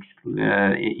if we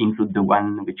include the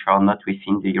one which are not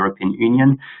within the European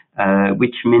Union,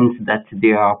 which means that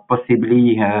there are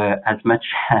possibly as much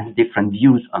as different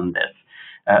views on this.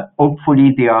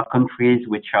 Hopefully there are countries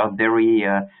which are very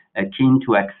keen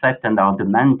to accept and are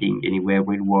demanding anyway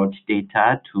real-world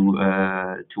data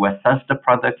to assess the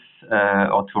products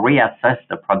or to reassess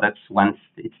the products once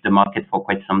it's the market for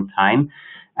quite some time.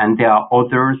 And there are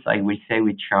others, I will say,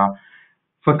 which are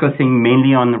focusing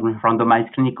mainly on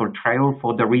randomized clinical trial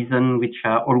for the reason which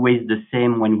are always the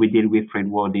same when we deal with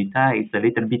real-world data. It's a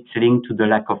little bit linked to the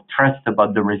lack of trust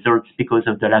about the results because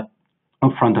of the lack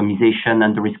of randomization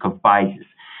and the risk of biases,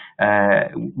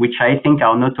 which I think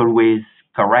are not always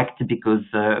correct, because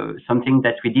something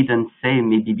that we didn't say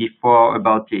maybe before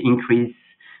about the increased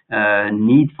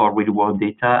need for real-world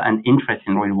data and interest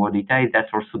in real-world data is that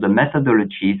also the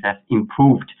methodologies have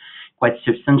improved quite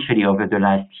substantially over the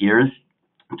last years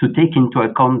to take into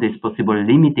account these possible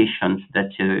limitations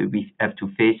that we have to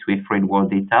face with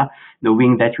real-world data,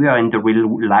 knowing that we are in the real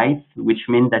life, which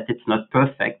means that it's not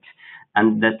perfect,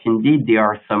 and that indeed there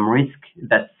are some risks,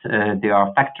 that there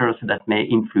are factors that may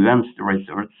influence the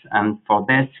results. And for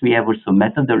this, we have also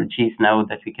methodologies now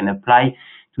that we can apply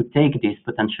to take this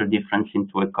potential difference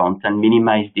into account and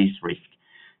minimize this risk.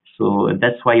 So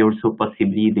that's why also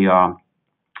possibly there are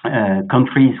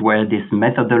countries where this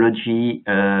methodology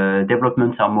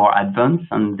developments are more advanced,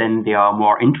 and then they are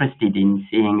more interested in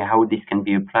seeing how this can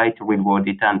be applied to real-world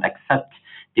data and accept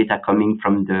data coming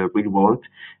from the real world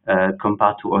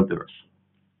compared to others.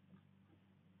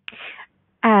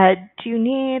 Do you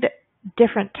need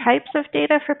different types of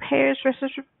data for payers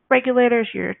versus regulators?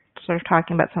 You're sort of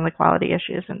talking about some of the quality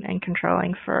issues and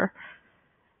controlling for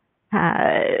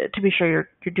to be sure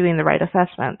you're doing the right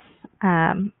assessments.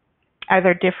 Are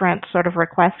there different sort of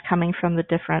requests coming from the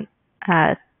different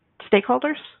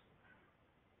stakeholders?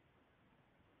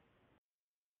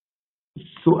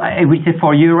 So I would say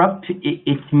for Europe,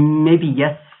 it's maybe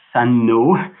yes and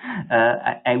no.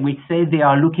 I would say they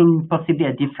are looking possibly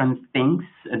at different things,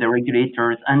 the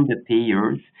regulators and the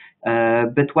payers.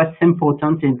 But what's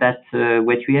important is that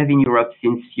what we have in Europe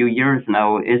since few years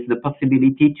now is the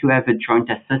possibility to have a joint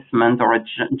assessment or a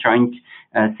joint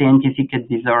scientific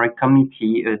advisory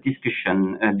committee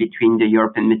discussion between the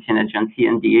European Medicine Agency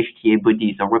and the HTA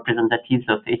bodies or representatives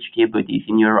of HTA bodies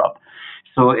in Europe.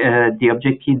 So the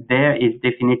objective there is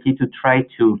definitely to try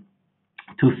to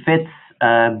fit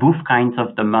both kinds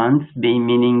of demands,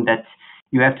 meaning that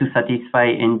you have to satisfy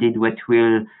indeed what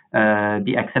will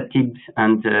be accepted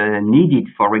and needed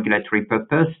for regulatory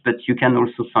purpose, but you can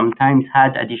also sometimes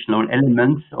add additional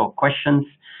elements or questions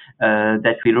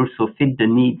that will also fit the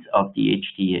needs of the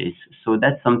HTAs. So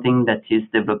that's something that is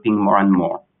developing more and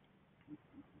more.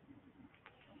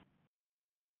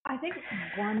 I think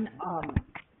one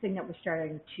thing that we're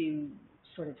starting to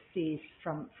sort of see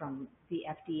from the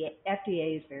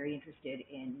FDA is very interested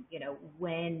in,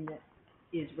 when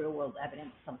is real-world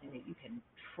evidence something that you can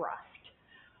trust?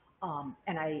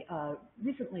 And I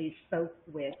recently spoke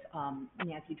with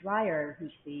Nancy Dreyer,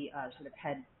 who's the sort of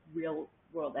head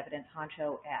real-world evidence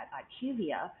honcho at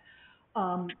IQVIA,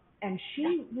 and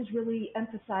she was really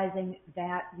emphasizing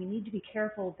that we need to be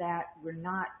careful that we're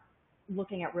not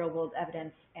looking at real-world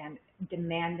evidence and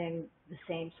demanding the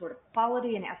same sort of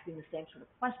quality and asking the same sort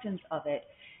of questions of it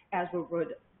as we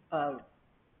would a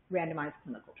randomized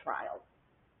clinical trial.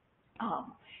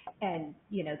 And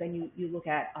then you look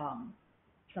at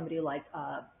somebody like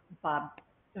Bob,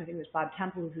 I think it was Bob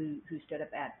Temple, who stood up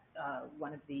at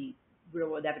one of the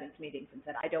real-world evidence meetings and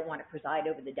said, "I don't want to preside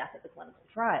over the death of the clinical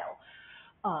trial."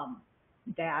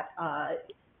 That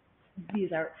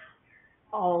these are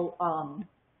all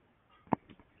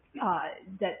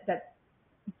that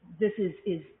this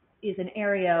is an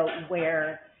area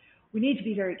where we need to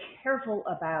be very careful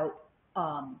about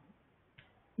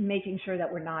making sure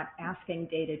that we're not asking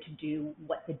data to do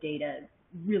what the data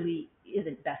really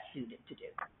isn't best suited to do.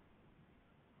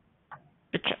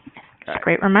 It's a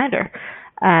great reminder.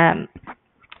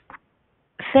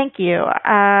 Thank you.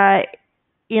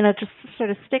 Just sort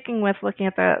of sticking with looking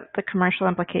at the commercial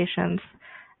implications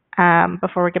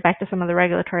before we get back to some of the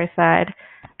regulatory side.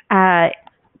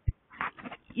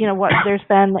 What there's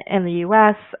been in the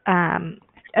U.S.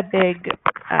 A big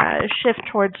shift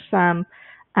towards some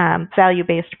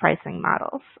value-based pricing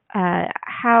models.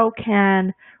 How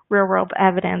can real-world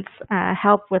evidence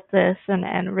help with this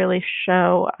and really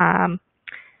show,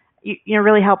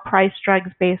 really help price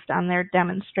drugs based on their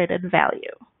demonstrated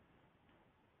value?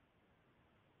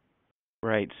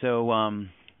 Right. So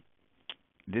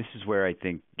this is where I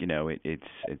think it's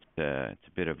a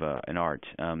bit of an art.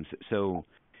 So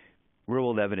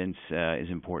real-world evidence is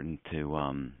important to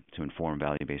inform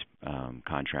value-based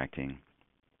contracting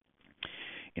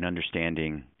in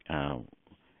understanding how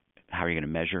you're going to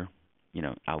measure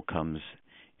outcomes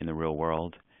in the real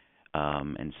world.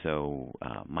 And so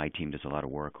my team does a lot of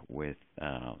work with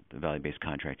the value-based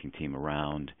contracting team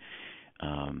around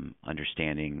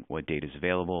understanding what data is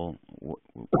available,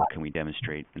 what can we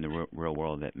demonstrate in the real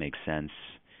world that makes sense.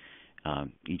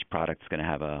 Each product's going to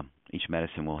have each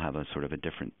medicine will have a sort of a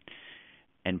different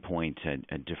endpoint,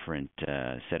 a different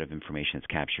set of information that's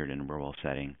captured in a real world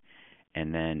setting,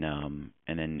 and then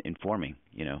informing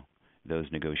those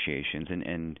negotiations.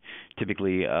 And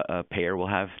typically a payer will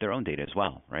have their own data as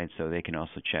well, right? So they can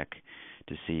also check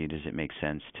to see, does it make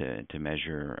sense to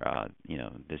measure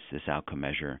this outcome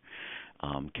measure.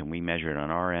 Can we measure it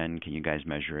on our end? Can you guys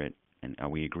measure it? And are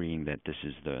we agreeing that this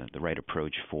is the right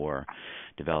approach for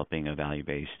developing a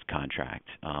value-based contract?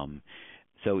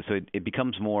 So it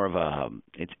becomes more of a.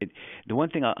 The one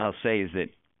thing I'll say is that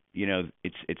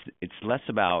it's less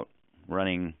about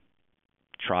running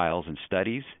trials and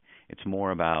studies. It's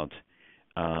more about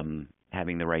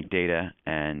having the right data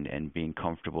and being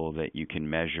comfortable that you can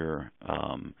measure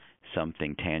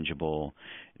something tangible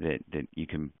that you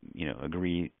can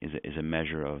agree is a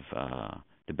measure of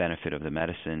the benefit of the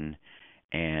medicine,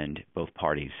 and both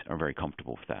parties are very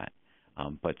comfortable with that.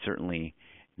 But certainly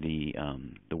the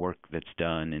work that's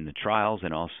done in the trials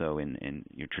and also in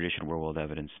your traditional real-world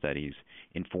evidence studies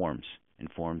informs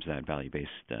that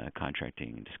value-based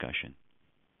contracting discussion.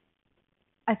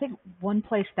 I think one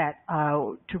place that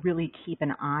to really keep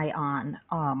an eye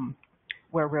on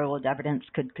where real-world evidence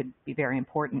could be very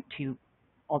important to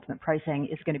ultimate pricing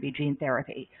is going to be gene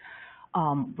therapy.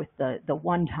 With the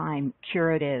one-time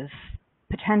curative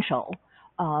potential,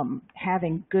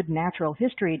 having good natural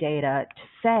history data to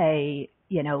say,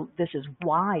 this is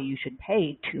why you should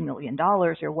pay $2 million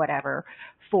or whatever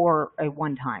for a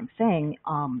one-time thing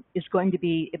is going to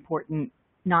be important,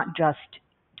 not just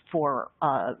for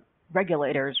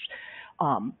regulators,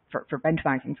 for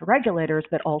benchmarking for regulators,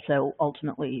 but also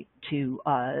ultimately to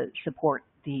support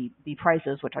the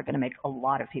prices, which are going to make a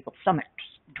lot of people's stomachs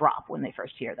drop when they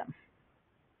first hear them.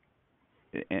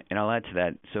 And I'll add to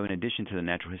that. So in addition to the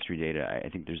natural history data, I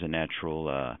think there's a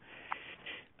natural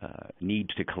need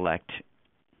to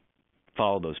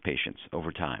follow those patients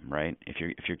over time, right? If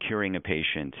you're curing a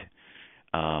patient,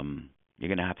 you're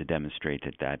going to have to demonstrate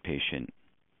that patient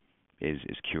is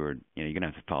cured. You're going to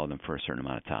have to follow them for a certain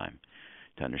amount of time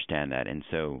to understand that. And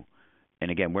so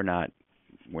and again, we're not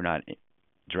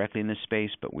directly in this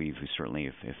space, but we've certainly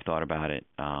have thought about it.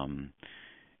 Are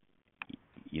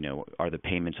the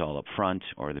payments all up front,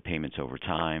 or are the payments over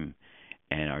time?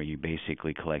 And are you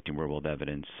basically collecting real-world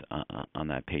evidence on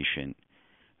that patient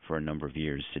for a number of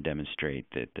years to demonstrate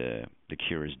that the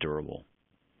cure is durable?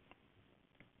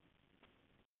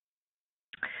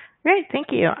 Great,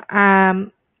 thank you. I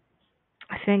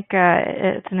think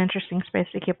it's an interesting space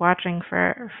to keep watching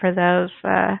for those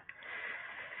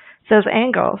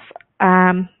angles.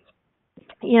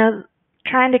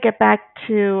 Trying to get back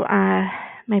to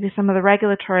maybe some of the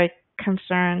regulatory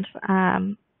concerns,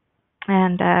 and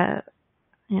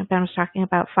Ben was talking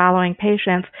about following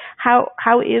patients.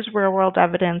 How is real-world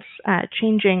evidence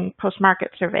changing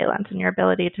post-market surveillance and your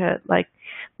ability to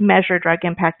measure drug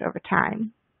impact over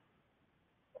time,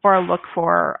 or look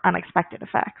for unexpected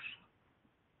effects?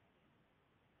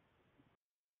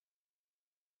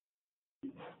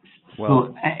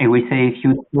 So I would say if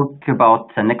you talk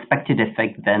about an expected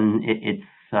effect, then it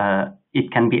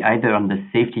can be either on the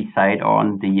safety side or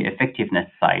on the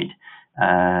effectiveness side.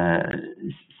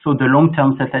 So the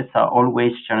long-term effects are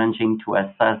always challenging to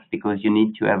assess because you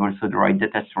need to have also the right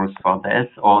data source for this,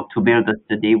 or to build a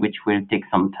study which will take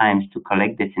some time to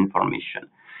collect this information.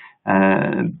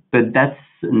 But that's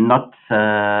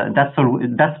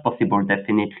possible,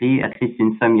 definitely. At least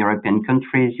in some European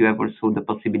countries, you have also the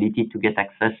possibility to get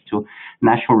access to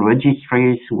national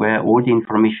registries where all the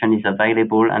information is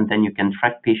available, and then you can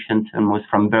track patients almost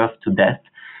from birth to death,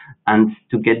 and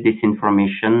to get this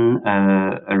information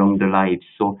along the life.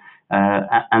 So,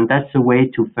 and that's a way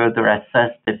to further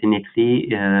assess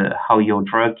definitely how your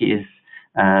drug is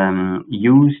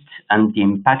used and the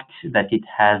impact that it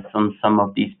has on some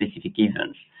of these specific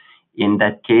events. In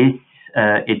that case,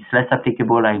 it's less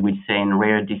applicable, I would say, in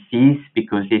rare disease,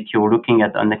 because if you're looking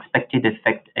at unexpected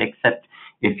effect, except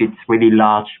if it's really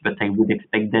large, but I would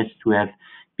expect this to have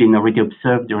been already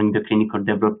observed during the clinical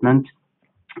development,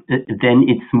 then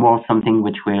it's more something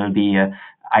which will be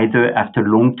either after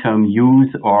long-term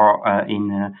use or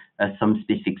in some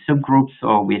specific subgroups,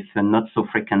 or with not so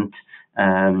frequent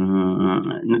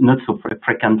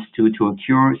to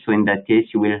occur. So in that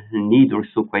case, you will need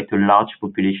also quite a large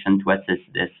population to assess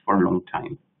this for a long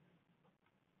time.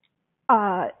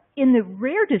 In the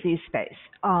rare disease space,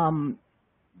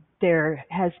 there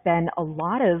has been a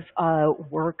lot of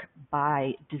work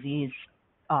by disease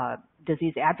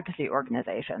advocacy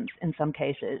organizations in some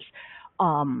cases,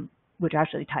 which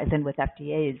actually ties in with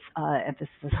FDA's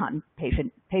emphasis on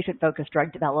patient-focused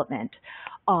drug development,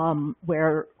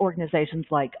 where organizations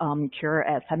like Cure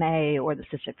SMA or the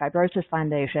Cystic Fibrosis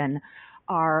Foundation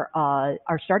are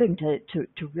starting to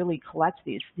really collect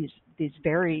these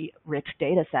very rich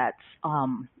data sets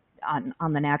on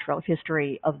the natural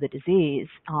history of the disease.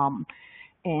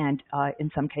 And in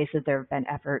some cases, there have been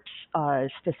efforts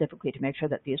specifically to make sure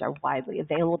that these are widely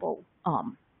available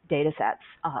data sets.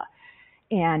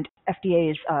 And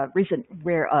FDA's recent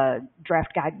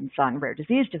draft guidance on rare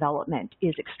disease development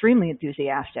is extremely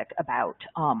enthusiastic about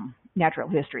natural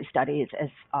history studies as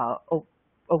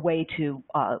a way to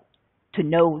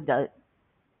know the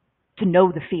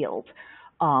field.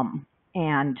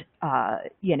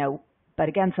 But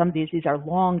again, some of these are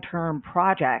long-term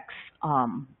projects.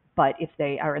 But if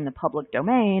they are in the public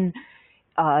domain,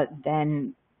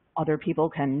 then other people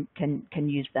can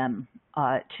use them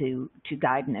to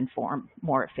guide and inform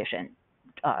more efficient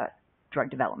drug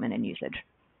development and usage.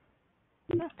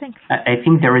 Thanks. I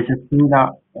think there is a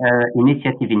similar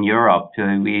initiative in Europe.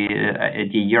 The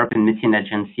European Medicine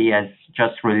Agency has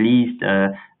just released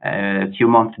a few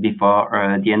months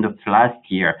before the end of last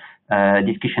year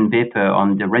discussion paper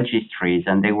on the registries,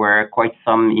 and there were quite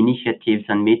some initiatives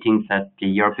and meetings at the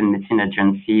European Medicine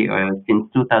Agency since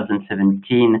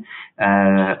 2017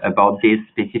 about this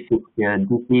specific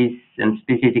disease, and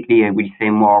specifically I will say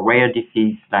more rare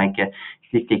disease like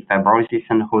cystic fibrosis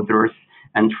and others,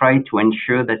 and try to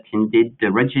ensure that indeed the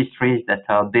registries that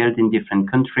are built in different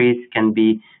countries can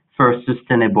be first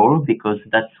sustainable, because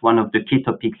that's one of the key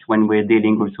topics when we're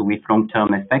dealing also with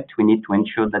long-term effect. We need to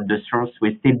ensure that the source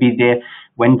will still be there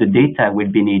when the data will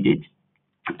be needed.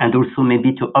 And also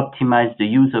maybe to optimize the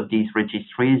use of these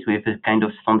registries with a kind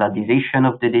of standardization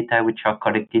of the data which are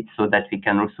collected, so that we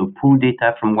can also pull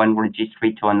data from one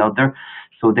registry to another.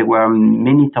 So there were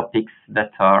many topics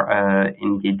that are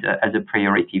indeed as a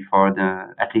priority for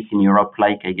at least in Europe,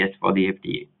 like I guess for the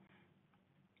FDA.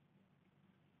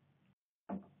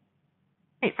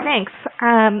 Great, thanks.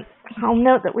 I'll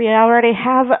note that we already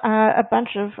have a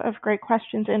bunch of great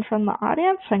questions in from the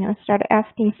audience. So I'm going to start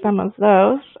asking some of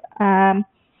those. Ben,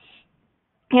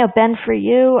 for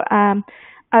you,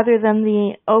 other than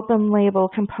the open label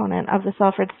component of the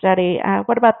Sulford study,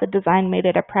 what about the design made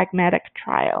it a pragmatic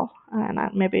trial? And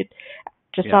maybe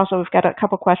just also we've got a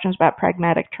couple questions about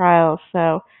pragmatic trials.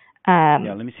 So let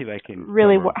me see if I can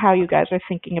really how you guys are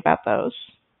thinking about those.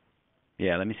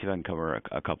 Yeah, let me see if I can cover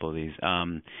a couple of these.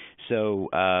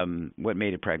 What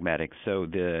made it pragmatic? So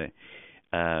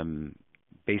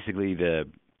basically the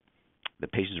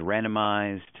patients are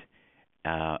randomized,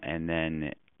 and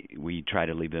then we try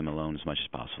to leave them alone as much as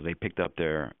possible. They picked up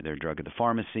their drug at the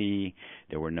pharmacy.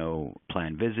 There were no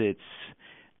planned visits,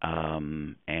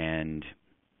 and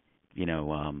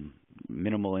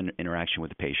minimal interaction with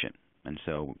the patient. And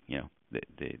so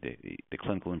the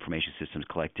clinical information systems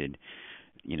collected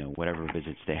whatever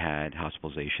visits they had,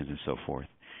 hospitalizations, and so forth.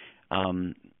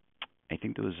 I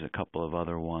think there was a couple of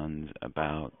other ones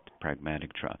about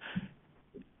pragmatic trial.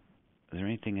 Is there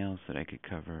anything else that I could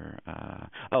cover?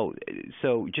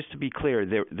 So just to be clear,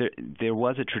 there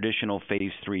was a traditional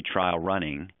phase 3 trial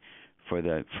running for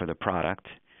the product.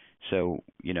 So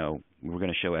we were going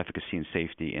to show efficacy and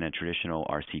safety in a traditional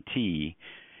RCT.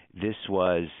 This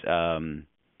was a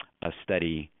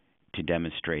study to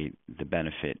demonstrate the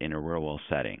benefit in a real-world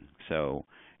setting. So,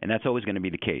 and that's always going to be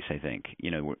the case, I think.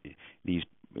 These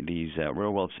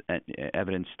real-world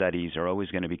evidence studies are always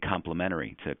going to be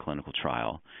complementary to a clinical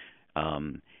trial.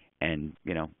 And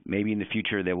maybe in the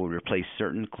future they will replace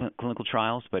certain clinical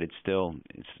trials, but it's still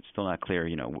not clear,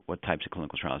 what types of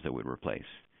clinical trials they would replace.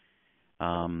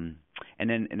 And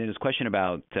then there's a question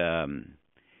about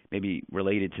maybe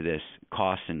related to this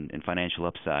cost and financial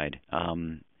upside.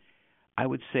 I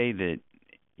would say that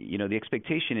the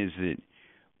expectation is that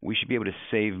we should be able to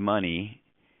save money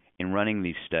in running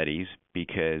these studies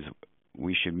because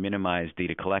we should minimize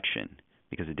data collection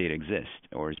because the data exists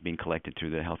or is being collected through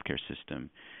the healthcare system.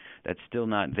 That's still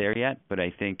not there yet, but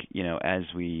I think as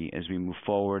we move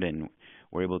forward and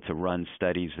we're able to run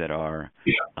studies that are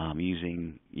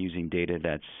using data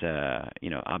that's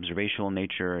observational in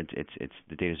nature, it's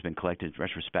the data's been collected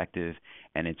retrospective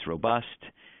and it's robust,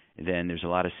 then there's a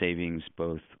lot of savings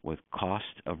both with cost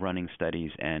of running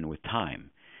studies and with time.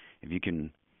 If you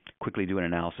can quickly do an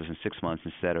analysis in 6 months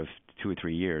instead of 2 or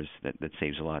 3 years, that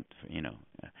saves a lot.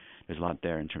 There's a lot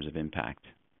there in terms of impact.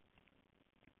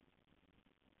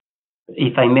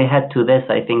 If I may add to this,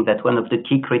 I think that one of the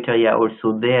key criteria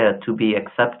also there to be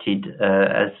accepted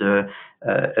as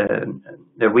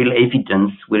the real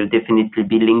evidence will definitely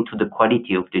be linked to the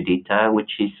quality of the data,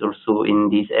 which is also in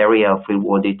this area of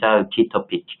real-world data a key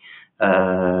topic,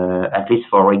 at least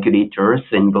for regulators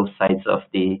in both sides of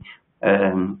the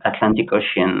Atlantic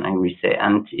Ocean, I will say.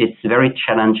 And it's very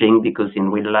challenging because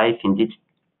in real life, indeed,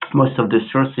 most of the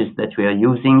sources that we are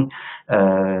using,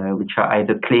 which are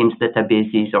either claims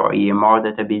databases or EMR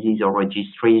databases or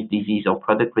registries, disease or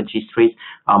product registries,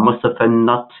 are most often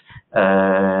not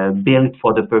built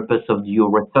for the purpose of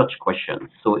your research questions.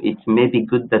 So it may be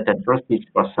good that addresses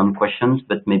for some questions,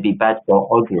 but may be bad for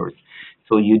others.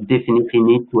 So you definitely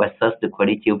need to assess the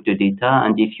quality of the data,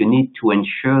 and if you need to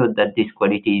ensure that this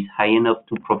quality is high enough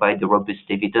to provide the robust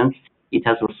evidence, it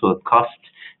has also a cost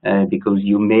because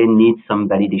you may need some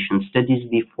validation studies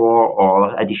before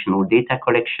or additional data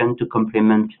collection to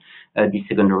complement the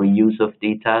secondary use of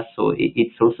data. So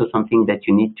it's also something that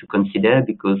you need to consider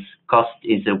because cost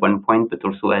is one point, but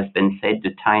also, as Ben said,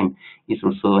 the time is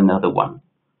also another one.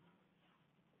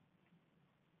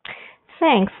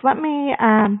 Thanks. Let me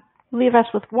leave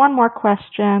us with one more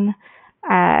question,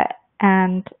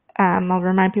 and I'll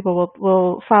remind people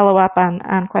we'll follow up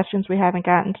on questions we haven't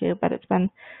gotten to, but it's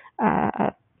been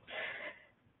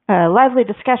a lively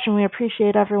discussion. We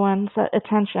appreciate everyone's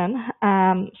attention.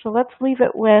 So let's leave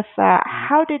it with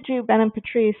how did you, Ben and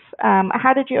Patrice,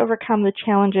 how did you overcome the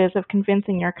challenges of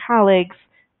convincing your colleagues,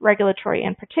 regulatory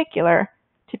in particular,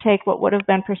 to take what would have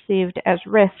been perceived as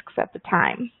risks at the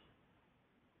time?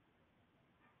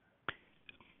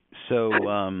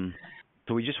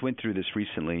 So we just went through this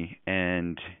recently,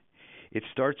 and it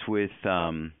starts with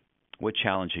what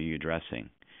challenge are you addressing?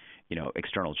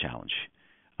 External challenge.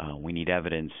 We need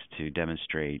evidence to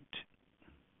demonstrate,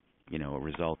 a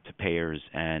result to payers,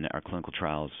 and our clinical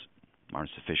trials aren't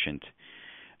sufficient.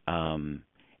 And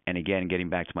again, getting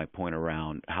back to my point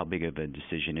around how big of a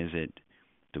decision is it?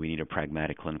 Do we need a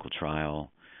pragmatic clinical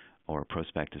trial or a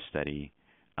prospective study?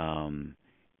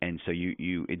 And so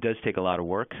it does take a lot of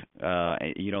work.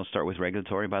 You don't start with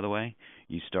regulatory, by the way.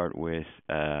 You start with,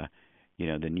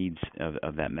 the needs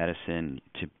of that medicine.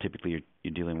 Typically,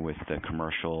 you're dealing with the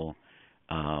commercial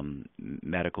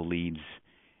medical leads,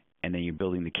 and then you're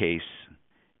building the case,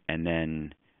 and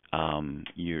then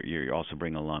you're also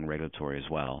bringing along regulatory as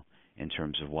well. in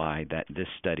terms of why this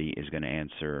study is going to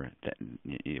answer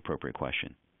the appropriate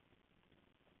question.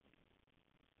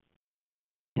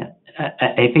 Yeah,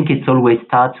 I think it always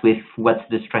starts with what's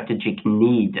the strategic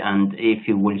need, and if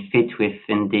it will fit with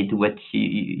indeed what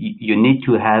you need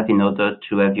to have in order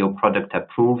to have your product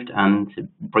approved, and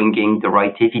bringing the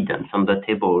right evidence on the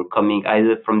table, coming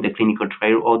either from the clinical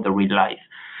trial or the real life.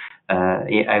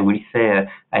 I will say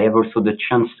I have also the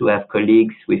chance to have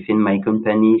colleagues within my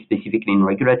company, specifically in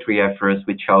regulatory affairs,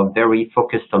 which are very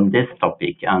focused on this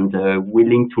topic and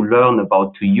willing to learn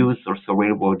about to use also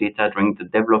real-world data during the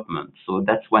development. So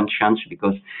that's one chance,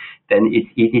 because then it's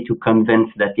easy to convince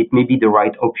that it may be the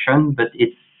right option, but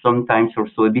it's sometimes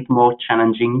also a bit more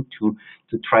challenging to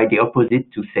try the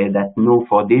opposite, to say that no,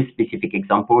 for this specific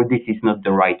example, this is not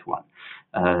the right one.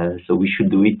 So we should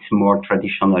do it more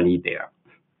traditionally there.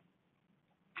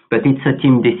 But it's a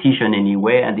team decision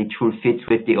anyway, and it should fit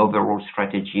with the overall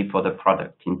strategy for the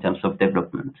product in terms of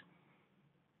development.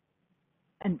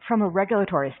 And from a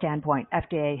regulatory standpoint,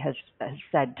 FDA has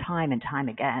said time and time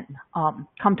again,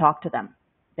 come talk to them.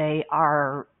 They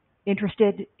are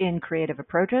interested in creative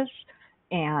approaches,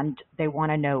 and they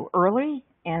want to know early,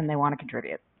 and they want to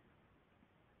contribute.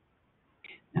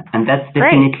 And that's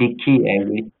definitely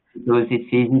key, because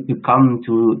it's easy to come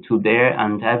to there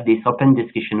and have this open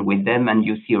discussion with them, and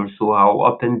you see also how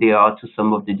open they are to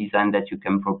some of the design that you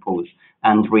can propose,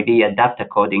 and really adapt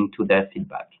according to their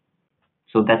feedback.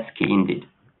 So that's key indeed.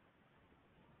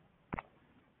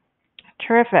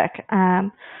 Terrific.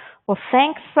 Well,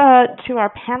 thanks to our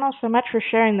panel so much for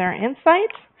sharing their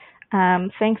insights.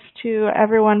 Thanks to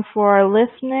everyone for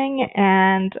listening,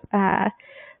 and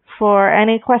for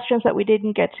any questions that we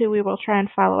didn't get to, we will try and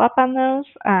follow up on those.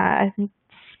 I think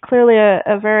it's clearly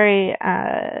a very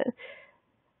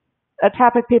a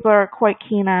topic people are quite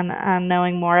keen on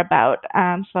knowing more about.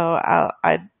 So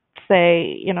I'd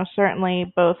say,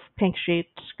 certainly both Pink Sheet,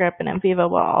 Scrip, and NViva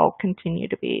will all continue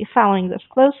to be following this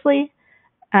closely.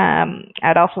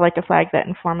 I'd also like to flag that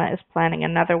Informa is planning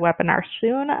another webinar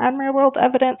soon on real-world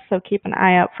evidence, so keep an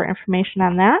eye out for information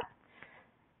on that.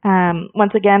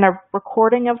 Once again, a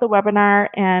recording of the webinar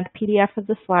and PDF of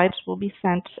the slides will be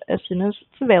sent as soon as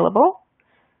it's available.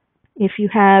 If you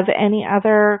have any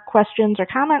other questions or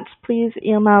comments, please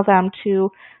email them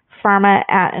to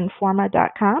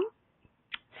pharma@informa.com.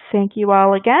 Thank you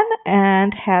all again,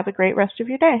 and have a great rest of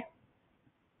your day.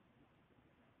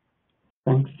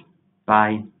 Thanks.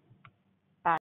 Bye.